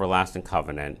be an everlasting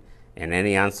covenant, and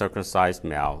any uncircumcised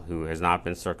male who has not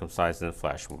been circumcised in the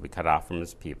flesh will be cut off from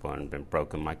his people and been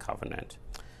broken my covenant.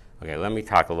 Okay, let me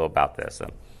talk a little about this.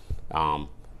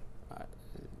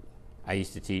 I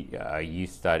used to teach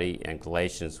youth study, and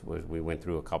Galatians we went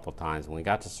through a couple times. When we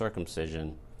got to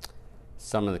circumcision,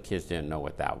 some of the kids didn't know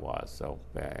what that was. So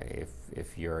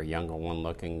if you're a younger one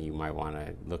looking, you might want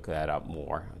to look that up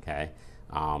more, okay?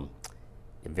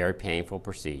 A very painful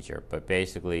procedure, but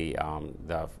basically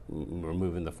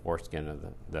removing the foreskin of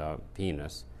the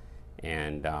penis.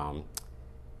 And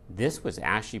this was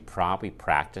actually probably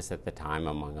practiced at the time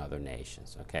among other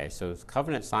nations, okay? So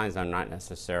covenant signs are not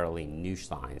necessarily new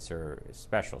signs, they're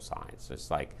special signs. It's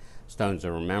like stones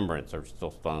of remembrance are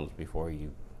still stones before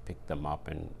you pick them up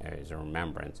and as a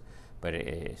remembrance, but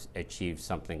it achieves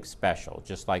something special.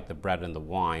 Just like the bread and the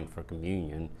wine for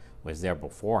communion was there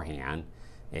beforehand,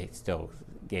 it still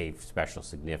gave special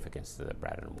significance to the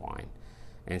bread and wine.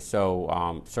 And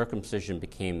so circumcision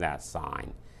became that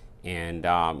sign. And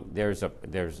there's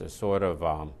a sort of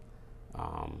a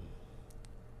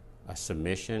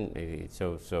submission.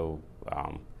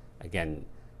 Again,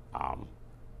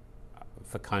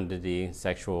 fecundity,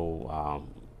 sexual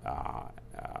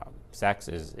sex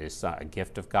is a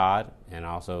gift of God, and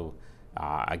also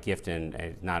a gift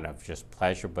in not of just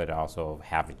pleasure, but also of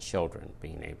having children,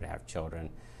 being able to have children.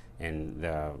 And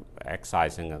the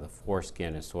excising of the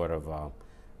foreskin is sort of a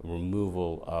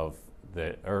removal of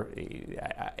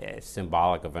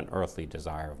symbolic of an earthly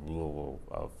desire of removal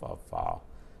of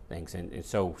things. And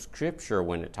so Scripture,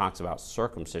 when it talks about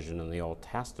circumcision in the Old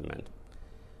Testament,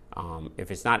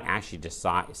 if it's not actually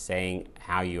saying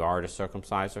how you are to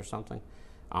circumcise or something,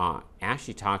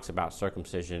 actually talks about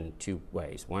circumcision two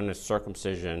ways. One is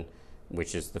circumcision,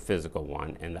 which is the physical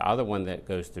one, and the other one that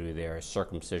goes through there is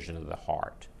circumcision of the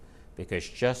heart. Because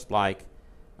just like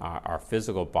our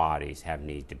physical bodies have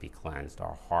need to be cleansed,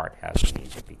 our heart has a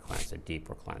need to be cleansed, a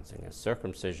deeper cleansing. And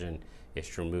circumcision is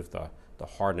to remove the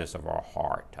hardness of our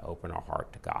heart, to open our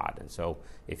heart to God. And so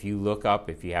if you look up,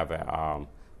 if you have a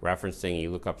referencing, you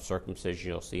look up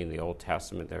circumcision, you'll see in the Old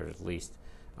Testament there's at least,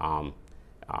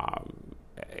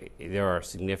 there are a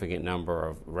significant number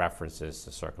of references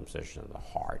to circumcision of the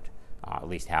heart, at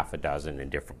least half a dozen in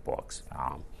different books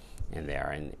in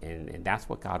there. And that's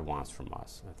what God wants from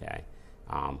us, okay?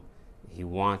 He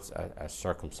wants a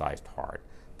circumcised heart.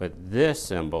 But this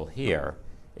symbol here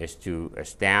is to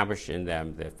establish in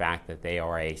them the fact that they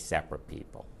are a separate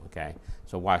people, okay?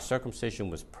 So while circumcision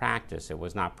was practiced, it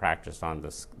was not practiced on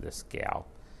the scale.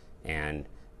 And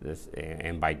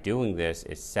by doing this,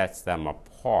 it sets them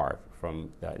apart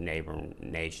from the neighboring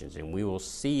nations. And we will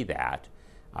see that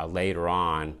later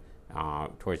on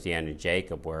towards the end of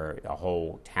Jacob, where the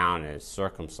whole town is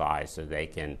circumcised so they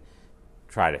can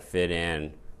try to fit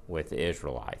in with the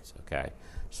Israelites, okay?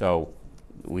 So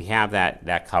we have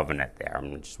that covenant there.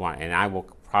 And I will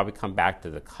probably come back to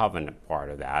the covenant part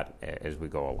of that as we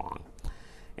go along.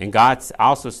 And God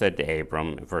also said to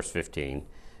Abram, in verse 15,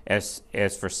 As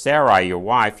for Sarai, your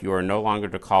wife, you are no longer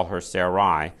to call her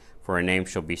Sarai, for her name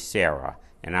shall be Sarah.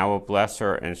 And I will bless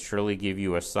her and surely give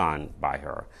you a son by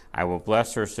her. I will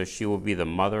bless her so she will be the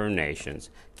mother of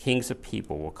nations. Kings of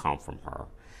people will come from her.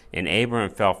 And Abram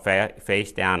fell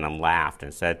face down and laughed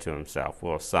and said to himself,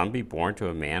 Will a son be born to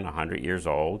a man 100 years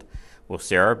old? Will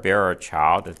Sarah bear a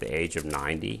child at the age of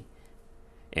 90?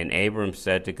 And Abram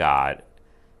said to God,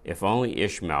 If only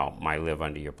Ishmael might live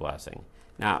under your blessing.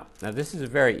 Now this is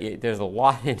there's a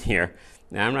lot in here.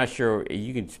 Now, I'm not sure,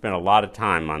 you can spend a lot of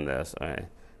time on this.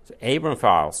 So Abram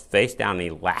falls face down and he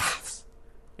laughs.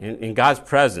 In God's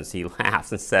presence, he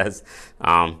laughs and says,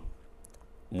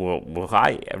 Will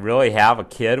I really have a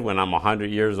kid when I'm 100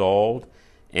 years old?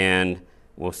 And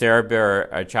will Sarah bear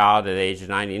a child at the age of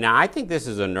 90? Now, I think this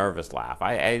is a nervous laugh.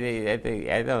 I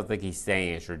don't think he's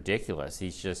saying it's ridiculous.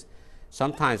 He's just,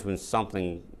 sometimes when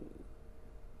something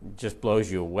just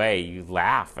blows you away, you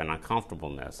laugh in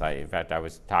uncomfortableness. In fact, I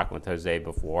was talking with Jose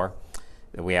before,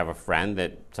 that we have a friend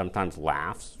that sometimes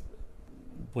laughs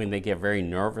when they get very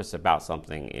nervous about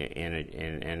something in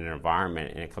an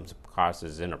environment, and it comes across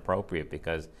as inappropriate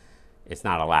because it's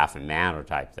not a laughing matter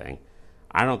type thing.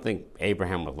 I don't think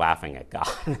Abraham was laughing at God.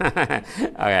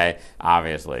 Okay,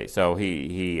 obviously. So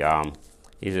he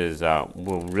says,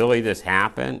 will really this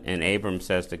happen? And Abram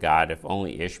says to God, if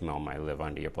only Ishmael might live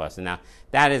under your blessing. Now,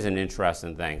 that is an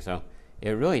interesting thing. So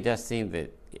it really does seem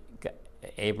that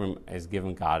Abram has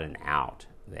given God an out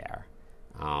there.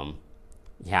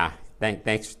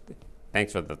 Thanks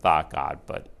for the thought, God,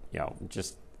 but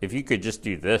just if you could just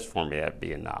do this for me, that'd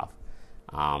be enough.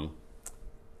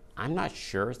 I'm not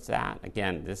sure it's that.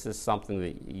 Again, this is something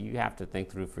that you have to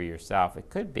think through for yourself. It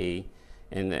could be.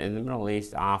 In the Middle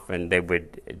East, often they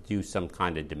would do some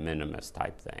kind of de minimis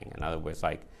type thing. In other words,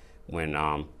 like when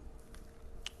Abram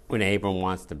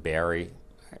wants to bury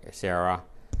Sarah,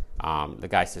 the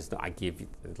guy says, "No, I give you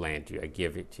the land to you. I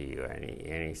give it to you."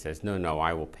 And he says, "No,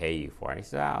 I will pay you for it." And he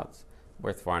says, "Oh, it's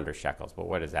worth 400 shekels, but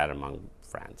what is that among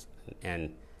friends?"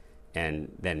 And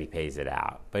then he pays it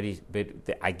out. But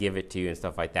I give it to you and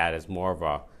stuff like that is more of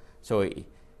a. So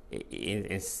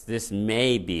this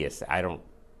may be I don't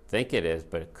think it is,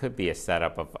 but it could be a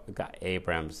setup of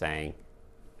Abraham saying,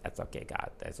 "That's okay,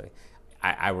 God. That's okay.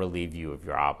 I relieve you of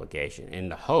your obligation," in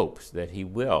the hopes that he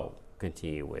will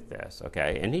continue with this.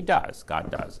 Okay, and he does.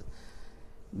 God does.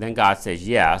 Then God says,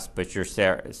 "Yes, but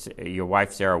your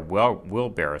wife Sarah will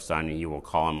bear a son, and you will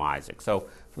call him Isaac." So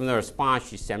from the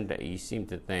response, you seem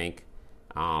to think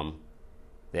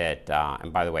that,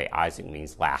 and by the way, Isaac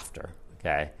means laughter.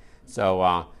 Okay,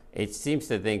 so it seems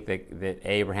to think that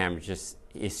Abraham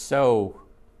is so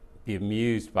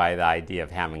bemused by the idea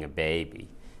of having a baby.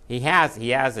 He has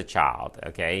a child,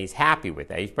 okay? He's happy with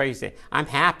that. He's probably saying, "I'm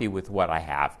happy with what I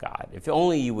have, God. If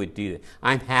only you would do that.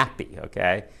 I'm happy,"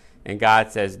 okay? And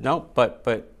God says, "No, but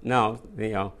no,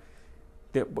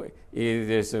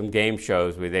 there's some game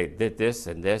shows where they did this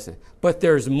and this, but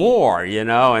there's more,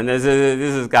 and this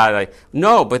is God like,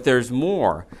 no, but there's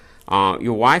more.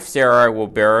 Your wife Sarah will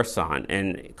bear a son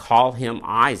and call him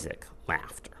Isaac,"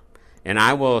 laughter. And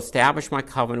I will establish my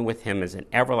covenant with him as an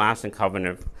everlasting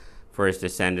covenant for his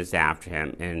descendants after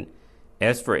him. And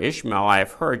as for Ishmael, I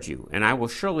have heard you, and I will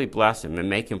surely bless him and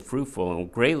make him fruitful and will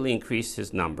greatly increase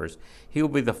his numbers. He will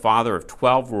be the father of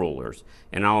 12 rulers,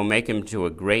 and I will make him to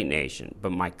a great nation.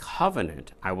 But my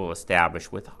covenant I will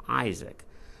establish with Isaac,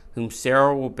 whom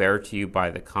Sarah will bear to you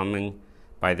by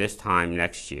this time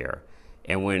next year.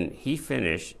 And when he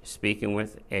finished speaking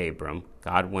with Abram,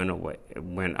 God went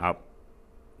up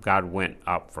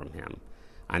from him.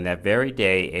 On that very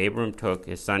day, Abram took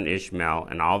his son Ishmael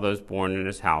and all those born in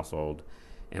his household,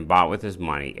 and bought with his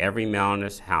money every male in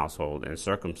his household, and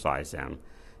circumcised them,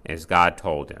 as God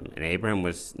told him. And Abraham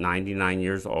was 99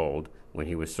 years old when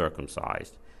he was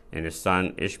circumcised, and his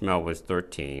son Ishmael was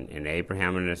 13. And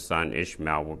Abraham and his son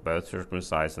Ishmael were both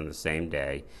circumcised on the same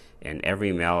day, and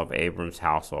every male of Abram's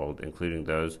household, including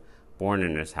those born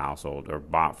in his household or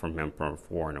bought from him from a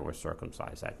foreigner, was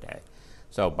circumcised that day.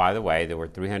 So, by the way, there were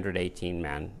 318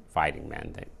 men, fighting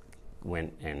men, that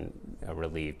went and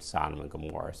relieved Sodom and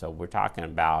Gomorrah. So we're talking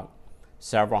about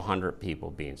several hundred people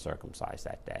being circumcised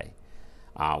that day.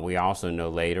 We also know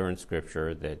later in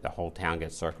Scripture that the whole town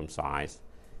gets circumcised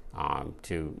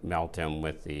to melt them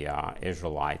with the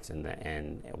Israelites,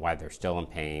 and while they're still in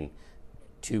pain,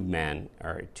 two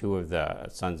of the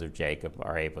sons of Jacob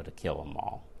are able to kill them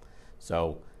all.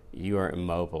 So you are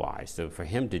immobilized. So for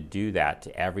him to do that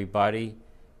to everybody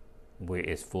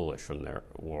is foolish from their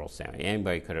world standpoint.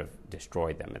 Anybody could have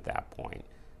destroyed them at that point.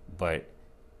 But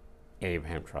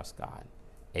Abraham trusts God.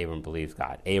 Abram believes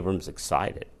God. Abram's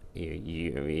excited.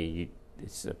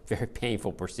 It's a very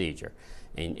painful procedure.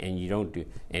 And you don't do,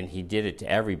 and he did it to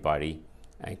everybody,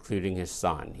 including his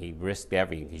son. He risked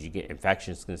everything, because you get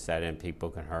infections can set in,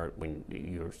 people can hurt. When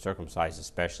you're circumcised,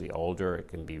 especially older, it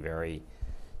can be very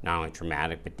not only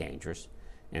traumatic but dangerous.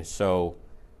 And so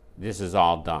this is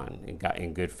all done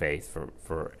in good faith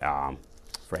for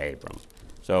Abram.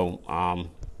 So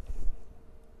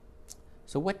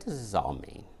what does this all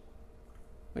mean?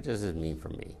 What does this mean for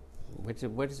me?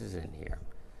 What is this in here?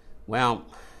 Well,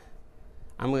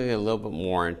 I'm going to get a little bit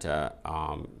more into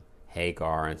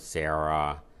Hagar and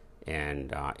Sarah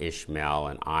and Ishmael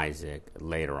and Isaac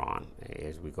later on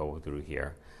as we go through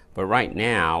here. But right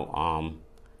now,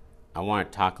 I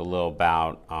want to talk a little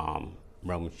about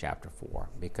Romans chapter 4,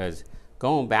 because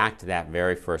going back to that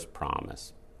very first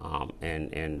promise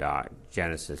in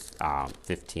Genesis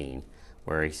 15,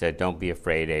 where he said, "Don't be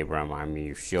afraid, Abram, I mean,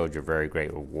 your shield, your very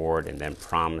great reward," and then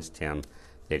promised him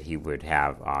that he would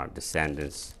have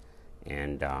descendants,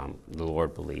 and the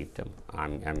Lord believed him.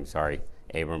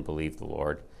 Abram believed the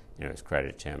Lord, and it was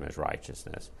credited to him as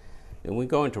righteousness. Then we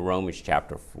go into Romans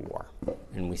chapter 4,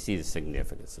 and we see the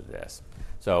significance of this.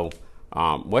 So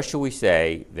what should we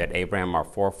say that Abraham, our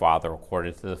forefather,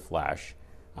 according to the flesh,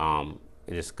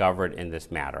 discovered in this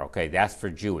matter? Okay, that's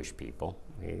for Jewish people.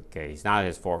 Okay, he's not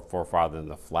his forefather in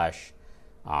the flesh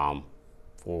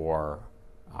for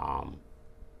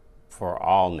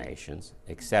all nations,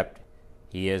 except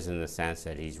he is in the sense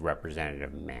that he's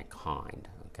representative of mankind.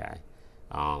 Okay.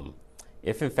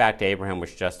 If in fact Abraham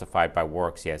was justified by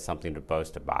works, he had something to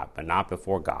boast about, but not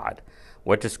before God.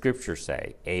 What does Scripture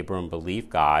say? Abram believed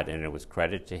God, and it was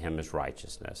credited to him as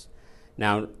righteousness.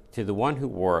 Now, to the one who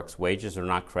works, wages are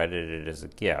not credited as a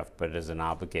gift, but as an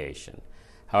obligation.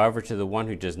 However, to the one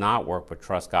who does not work, but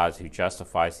trusts God who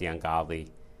justifies the ungodly,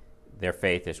 their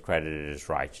faith is credited as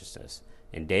righteousness.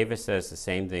 And David says the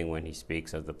same thing when he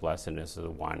speaks of the blessedness of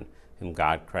the one whom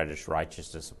God credits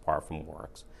righteousness apart from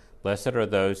works. Blessed are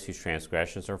those whose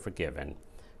transgressions are forgiven,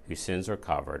 whose sins are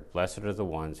covered. Blessed are the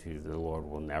ones whose sin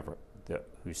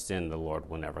the Lord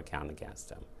will never count against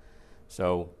them.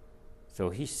 So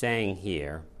he's saying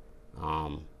here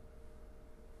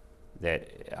that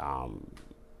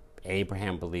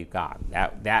Abraham believed God.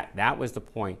 That was the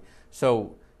point.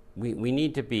 So we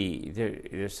need to be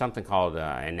there's something called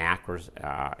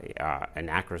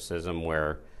anachronism,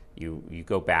 where you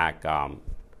go back.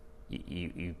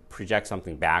 You project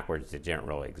something backwards that didn't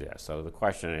really exist. So the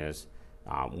question is,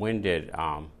 when did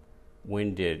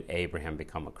Abraham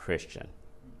become a Christian?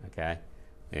 Okay,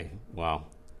 well,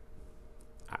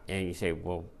 and you say,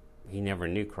 well, he never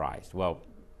knew Christ. Well,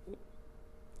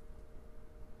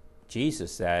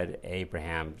 Jesus said,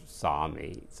 Abraham saw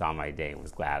my day and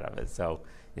was glad of it. So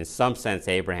in some sense,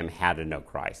 Abraham had to know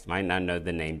Christ. Might not know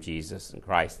the name Jesus and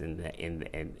Christ, and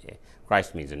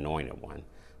Christ means anointed one.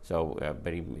 So,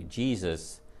 but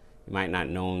Jesus, he might not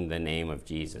know the name of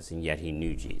Jesus, and yet he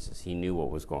knew Jesus. He knew what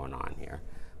was going on here.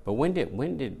 But when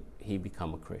did he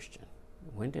become a Christian?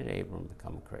 When did Abram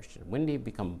become a Christian? When did he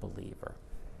become a believer?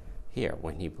 Here,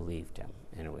 when he believed him,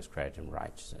 and it was credited him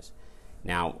righteousness.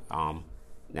 Now,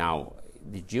 Now,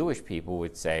 the Jewish people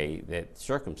would say that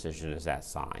circumcision is that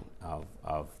sign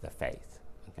of the faith,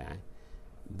 okay?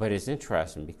 But it's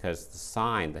interesting because the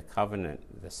sign, the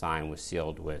covenant, the sign was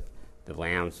sealed with the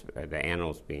lambs, the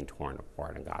animals being torn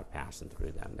apart and God passing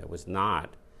through them. There was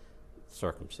not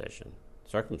circumcision.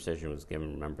 Circumcision was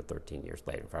given, remember, 13 years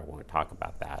later. If I want to talk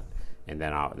about that, and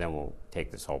then we'll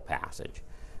take this whole passage.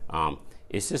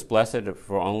 Is this blessed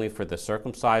only for the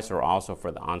circumcised or also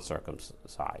for the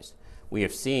uncircumcised? We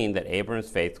have seen that Abraham's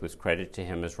faith was credited to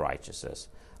him as righteousness.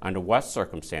 Under what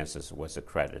circumstances was it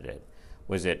credited?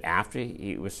 Was it after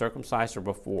he was circumcised or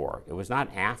before? It was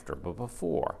not after, but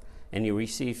before. And he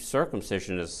received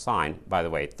circumcision as a sign, by the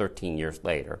way, 13 years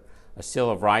later, a seal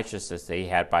of righteousness that he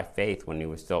had by faith when he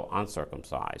was still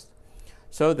uncircumcised.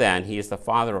 So then, he is the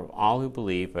father of all who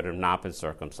believe but have not been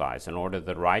circumcised, in order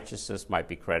that righteousness might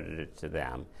be credited to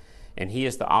them. And he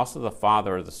is also the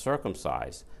father of the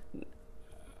circumcised,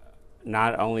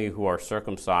 not only who are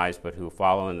circumcised, but who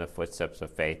follow in the footsteps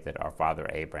of faith that our father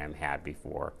Abraham had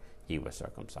before he was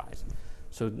circumcised.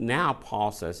 So now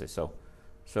Paul says this.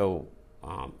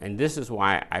 And this is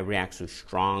why I react so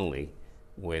strongly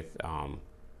with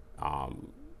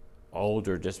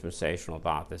older dispensational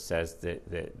thought that says that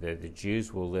the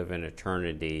Jews will live in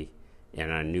eternity in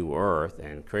a new earth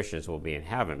and Christians will be in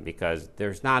heaven, because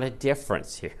there's not a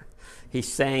difference here.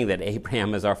 He's saying that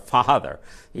Abraham is our father.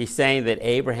 He's saying that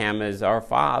Abraham is our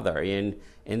father, and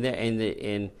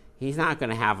he's not going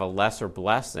to have a lesser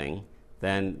blessing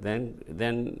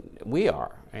than we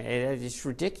are. It's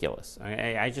ridiculous.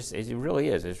 It really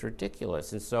is. It's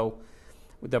ridiculous. And so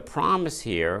the promise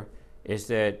here is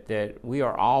that we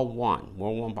are all one. We're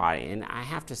one body. And I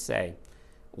have to say,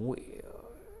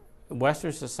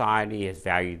 Western society has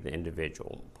valued the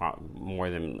individual more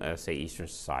than, let's say, Eastern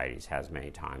societies has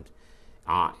many times.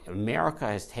 America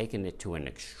has taken it to an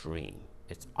extreme.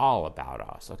 It's all about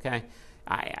us, okay?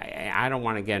 I don't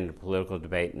want to get into political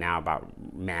debate now about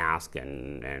mask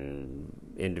and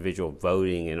individual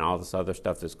voting and all this other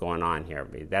stuff that's going on here.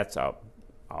 I mean, that's a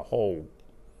whole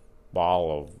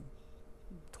ball of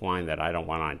twine that I don't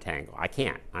want to untangle. I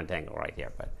can't untangle right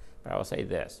here, but I will say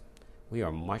this. We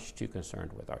are much too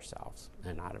concerned with ourselves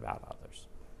and not about others.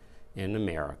 In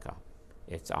America,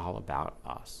 it's all about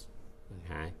us,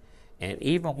 okay? And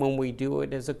even when we do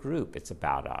it as a group, it's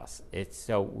about us.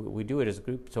 So we do it as a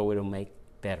group so it'll make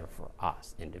better for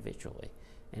us individually.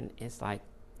 And it's like,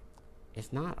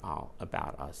 it's not all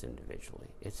about us individually.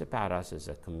 It's about us as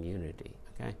a community,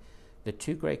 okay? The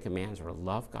two great commands are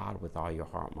love God with all your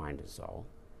heart, mind, and soul,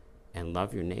 and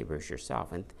love your neighbor as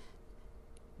yourself. And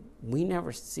we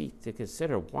never seek to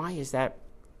consider, why is that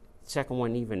second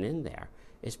one even in there?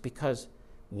 It's because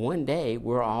one day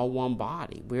we're all one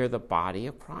body. We're the body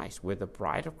of Christ. We're the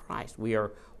bride of Christ. We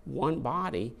are one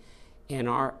body,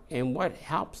 and what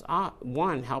helps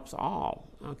one helps all,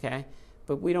 okay?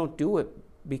 But we don't do it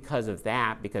because of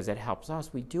that, because it helps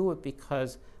us. We do it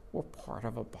because we're part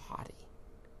of a body,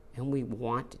 and we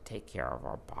want to take care of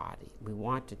our body. We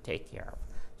want to take care of.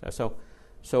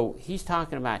 So he's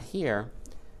talking about here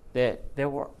that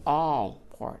we're all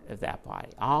part of that body.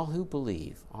 All who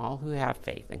believe, all who have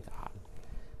faith in God.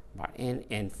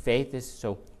 And faith is,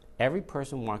 so every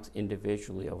person walks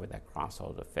individually over that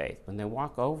crossroad of faith. When they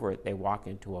walk over it, they walk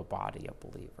into a body of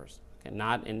believers.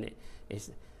 Okay?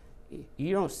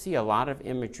 You don't see a lot of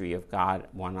imagery of God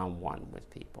one-on-one with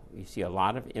people. You see a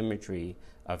lot of imagery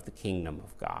of the kingdom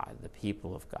of God, the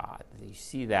people of God. You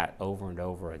see that over and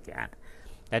over again.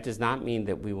 That does not mean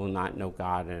that we will not know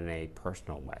God in a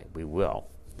personal way. We will.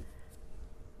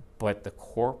 But the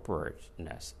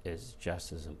corporateness is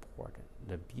just as important.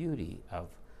 The beauty of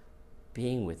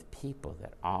being with people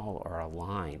that all are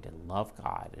aligned and love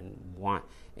God and want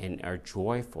and are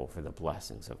joyful for the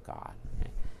blessings of God.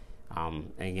 Okay?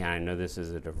 Again, I know this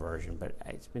is a diversion, but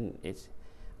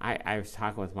I was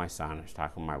talking with my son, I was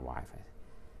talking with my wife.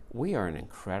 We are an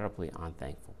incredibly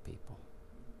unthankful people.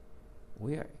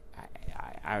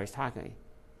 I was talking,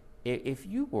 if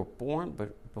you were born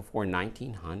before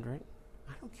 1900,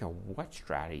 I don't care what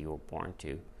strata you were born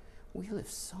to, we live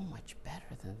so much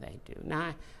better than they do.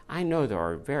 Now, I know there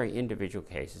are very individual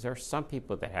cases. There are some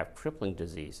people that have crippling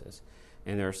diseases,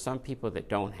 and there are some people that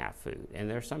don't have food, and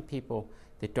there are some people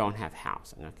that don't have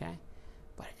housing, okay?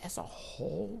 But as a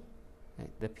whole,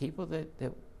 the people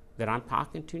that I'm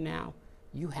talking to now,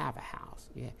 you have a house.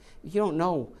 You don't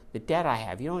know the debt I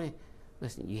have.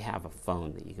 Listen, you have a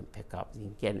phone that you can pick up.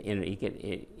 You get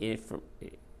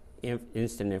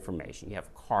instant information. You have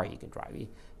a car you can drive.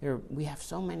 We have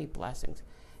so many blessings.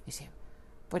 You say,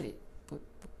 but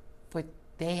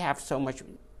they have so much.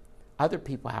 Other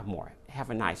people have more.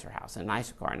 Have a nicer house, a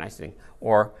nicer car, a nicer thing.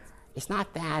 Or It's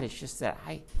not that. It's just that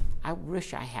I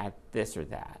wish I had this or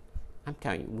that. I'm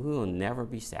telling you, we will never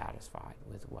be satisfied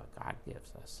with what God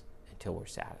gives us until we're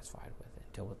satisfied with it,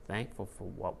 until we're thankful for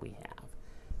what we have.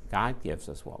 God gives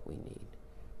us what we need,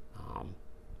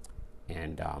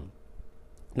 and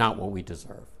not what we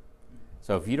deserve.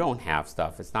 So if you don't have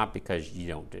stuff, it's not because you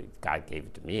don't. God gave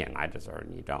it to me and I deserve it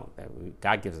and you don't.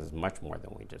 God gives us much more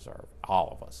than we deserve,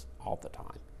 all of us, all the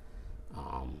time.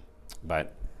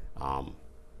 But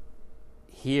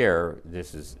here,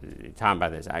 this is talking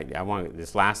about this. I want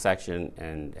this last section,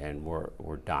 and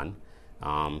we're done.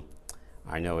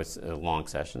 I know it's a long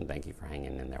session. Thank you for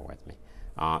hanging in there with me.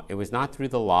 It was not through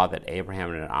the law that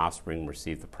Abraham and his offspring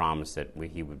received the promise that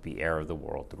he would be heir of the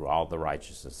world through all the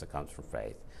righteousness that comes from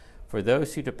faith. For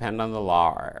those who depend on the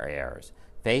law are heirs.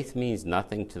 Faith means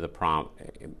nothing to the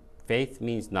Faith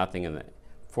means nothing in the.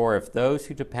 For if those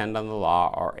who depend on the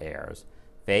law are heirs,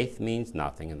 faith means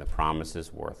nothing, and the promise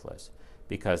is worthless,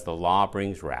 because the law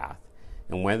brings wrath.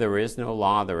 And where there is no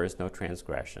law, there is no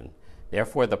transgression.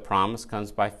 Therefore, the promise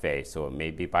comes by faith, so it may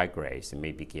be by grace, and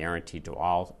may be guaranteed to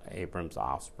all Abram's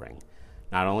offspring,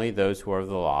 not only those who are of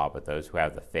the law, but those who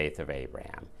have the faith of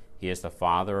Abraham. He is the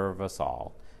father of us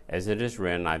all. As it is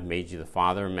written, I've made you the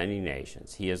father of many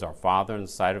nations. He is our father in the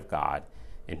sight of God,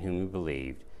 in whom we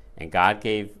believed. And God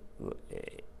gave,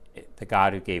 the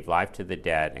God who gave life to the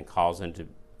dead and calls into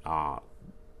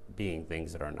being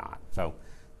things that are not. So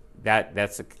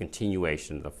that's a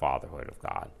continuation of the fatherhood of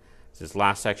God. So this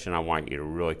last section I want you to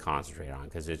really concentrate on,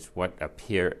 because it's what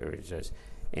appears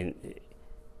in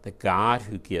the God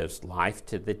who gives life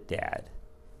to the dead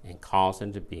and calls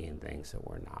into being things that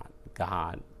were not.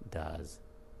 God does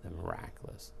the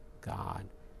miraculous. God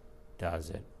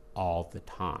does it all the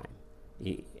time.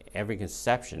 Every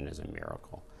conception is a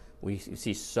miracle. We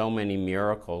see so many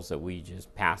miracles that we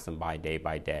just pass them by day,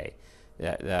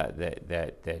 that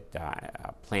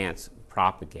plants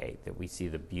propagate, that we see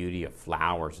the beauty of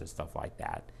flowers and stuff like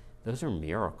that. Those are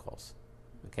miracles,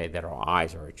 okay, that our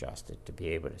eyes are adjusted to be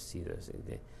able to see those.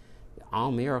 All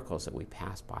miracles that we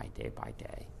pass by day.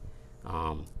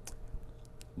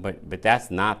 But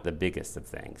that's not the biggest of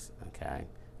things, okay?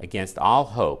 Against all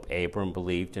hope, Abram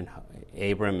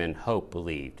in hope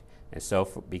believed, and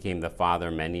so became the father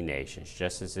of many nations,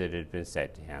 just as it had been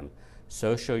said to him,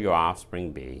 so shall your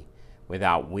offspring be.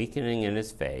 Without weakening in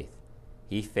his faith,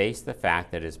 he faced the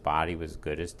fact that his body was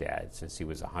good as dead, since he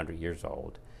was 100 years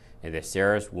old, and that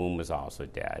Sarah's womb was also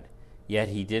dead. Yet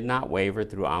he did not waver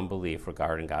through unbelief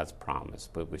regarding God's promise,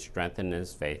 but was strengthened in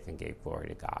his faith and gave glory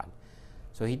to God.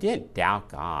 So he didn't doubt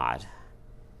God.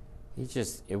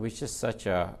 It was just such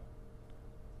a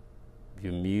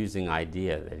amusing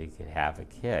idea that he could have a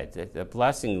kid. A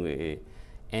blessing,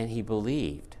 and he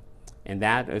believed. And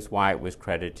that is why it was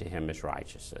credited to him as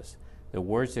righteousness. The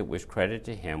words that was credited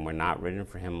to him were not written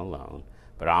for him alone,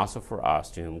 but also for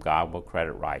us, to whom God will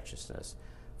credit righteousness.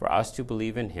 For us to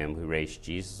believe in him who raised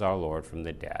Jesus our Lord from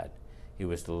the dead. He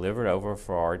was delivered over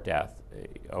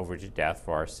to death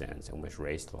for our sins, and was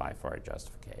raised to life for our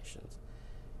justifications.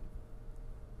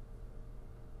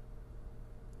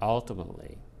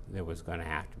 Ultimately, there was going to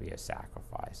have to be a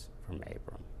sacrifice from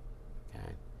Abram,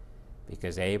 okay?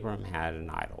 Because Abram had an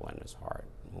idol in his heart.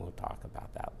 And we'll talk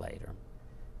about that later.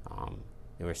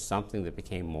 There was something that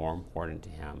became more important to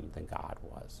him than God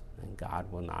was, and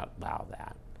God will not allow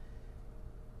that.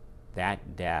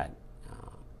 That debt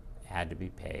had to be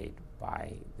paid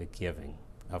by the giving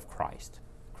of Christ.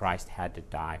 Christ had to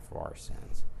die for our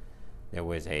sins. There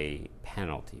was a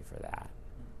penalty for that.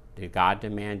 Did God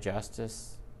demand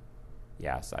justice?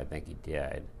 Yes, I think he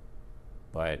did.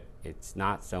 But it's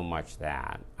not so much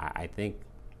that. I think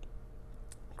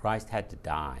Christ had to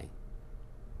die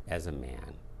as a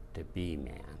man, to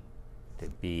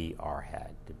be our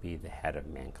head, to be the head of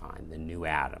mankind, the new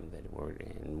Adam that we're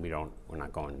in. We're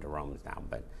not going into Romans now,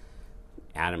 but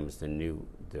Adam is the new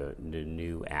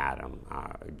Adam.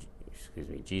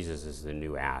 Jesus is the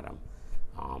new Adam.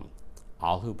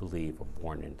 All who believe are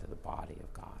born into the body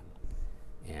of God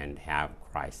and have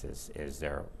Christ as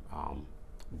their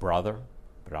brother,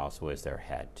 but also as their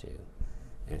head too.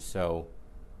 And so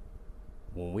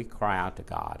when we cry out to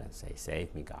God and say,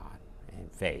 "Save me, God," in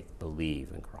faith,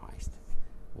 believe in Christ,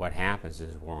 what happens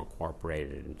is we're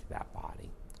incorporated into that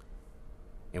body.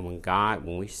 And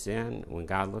when we sin, when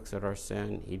God looks at our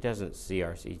sin, he doesn't see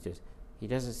he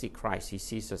doesn't see Christ. He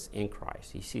sees us in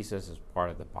Christ. He sees us as part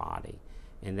of the body.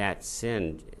 And that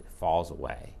sin falls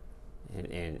away.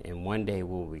 And one day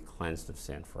we'll be cleansed of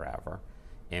sin forever,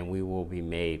 and we will be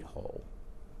made whole.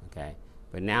 Okay?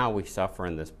 But now we suffer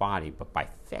in this body, but by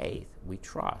faith we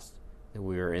trust that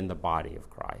we are in the body of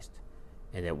Christ.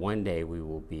 and that one day we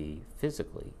will be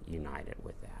physically united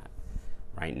with that.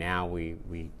 Right now, we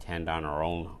tend on our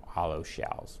own hollow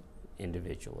shells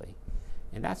individually,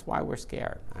 and that's why we're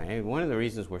scared. One of the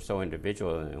reasons we're so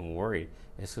individual and worried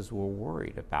is because we're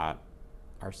worried about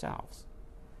ourselves.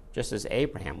 Just as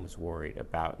Abraham was worried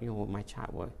about, my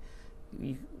child,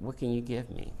 what can you give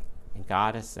me? And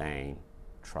God is saying,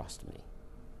 trust me.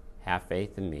 Have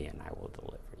faith in me, and I will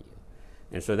deliver you.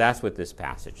 And so that's what this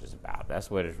passage is about. That's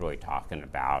what it's really talking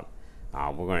about.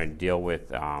 We're going to deal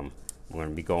with, we're going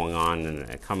to be going on in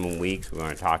the coming weeks. We're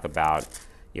going to talk about,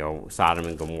 Sodom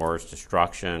and Gomorrah's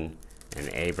destruction, and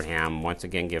Abraham once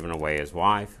again giving away his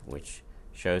wife, which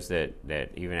shows that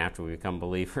even after we become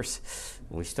believers,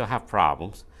 we still have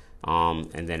problems.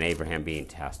 And then Abraham being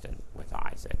tested with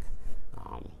Isaac.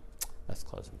 Let's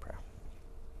close in prayer.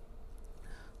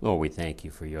 Lord, we thank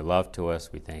you for your love to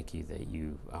us. We thank you that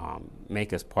you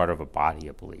make us part of a body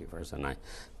of believers. And I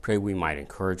pray we might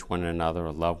encourage one another,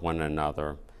 love one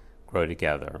another, grow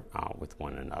together with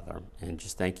one another. And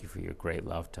just thank you for your great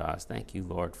love to us. Thank you,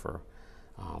 Lord, for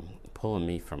pulling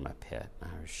me from a pit.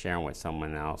 I was sharing with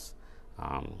someone else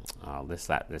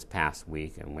this past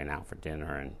week, and went out for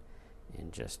dinner,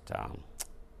 and just the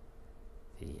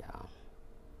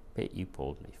pit you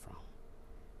pulled me from.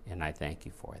 And I thank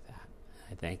you for that.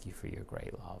 I thank you for your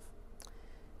great love.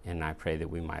 And I pray that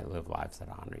we might live lives that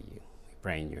honor you. We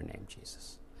pray in your name,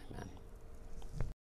 Jesus. Amen.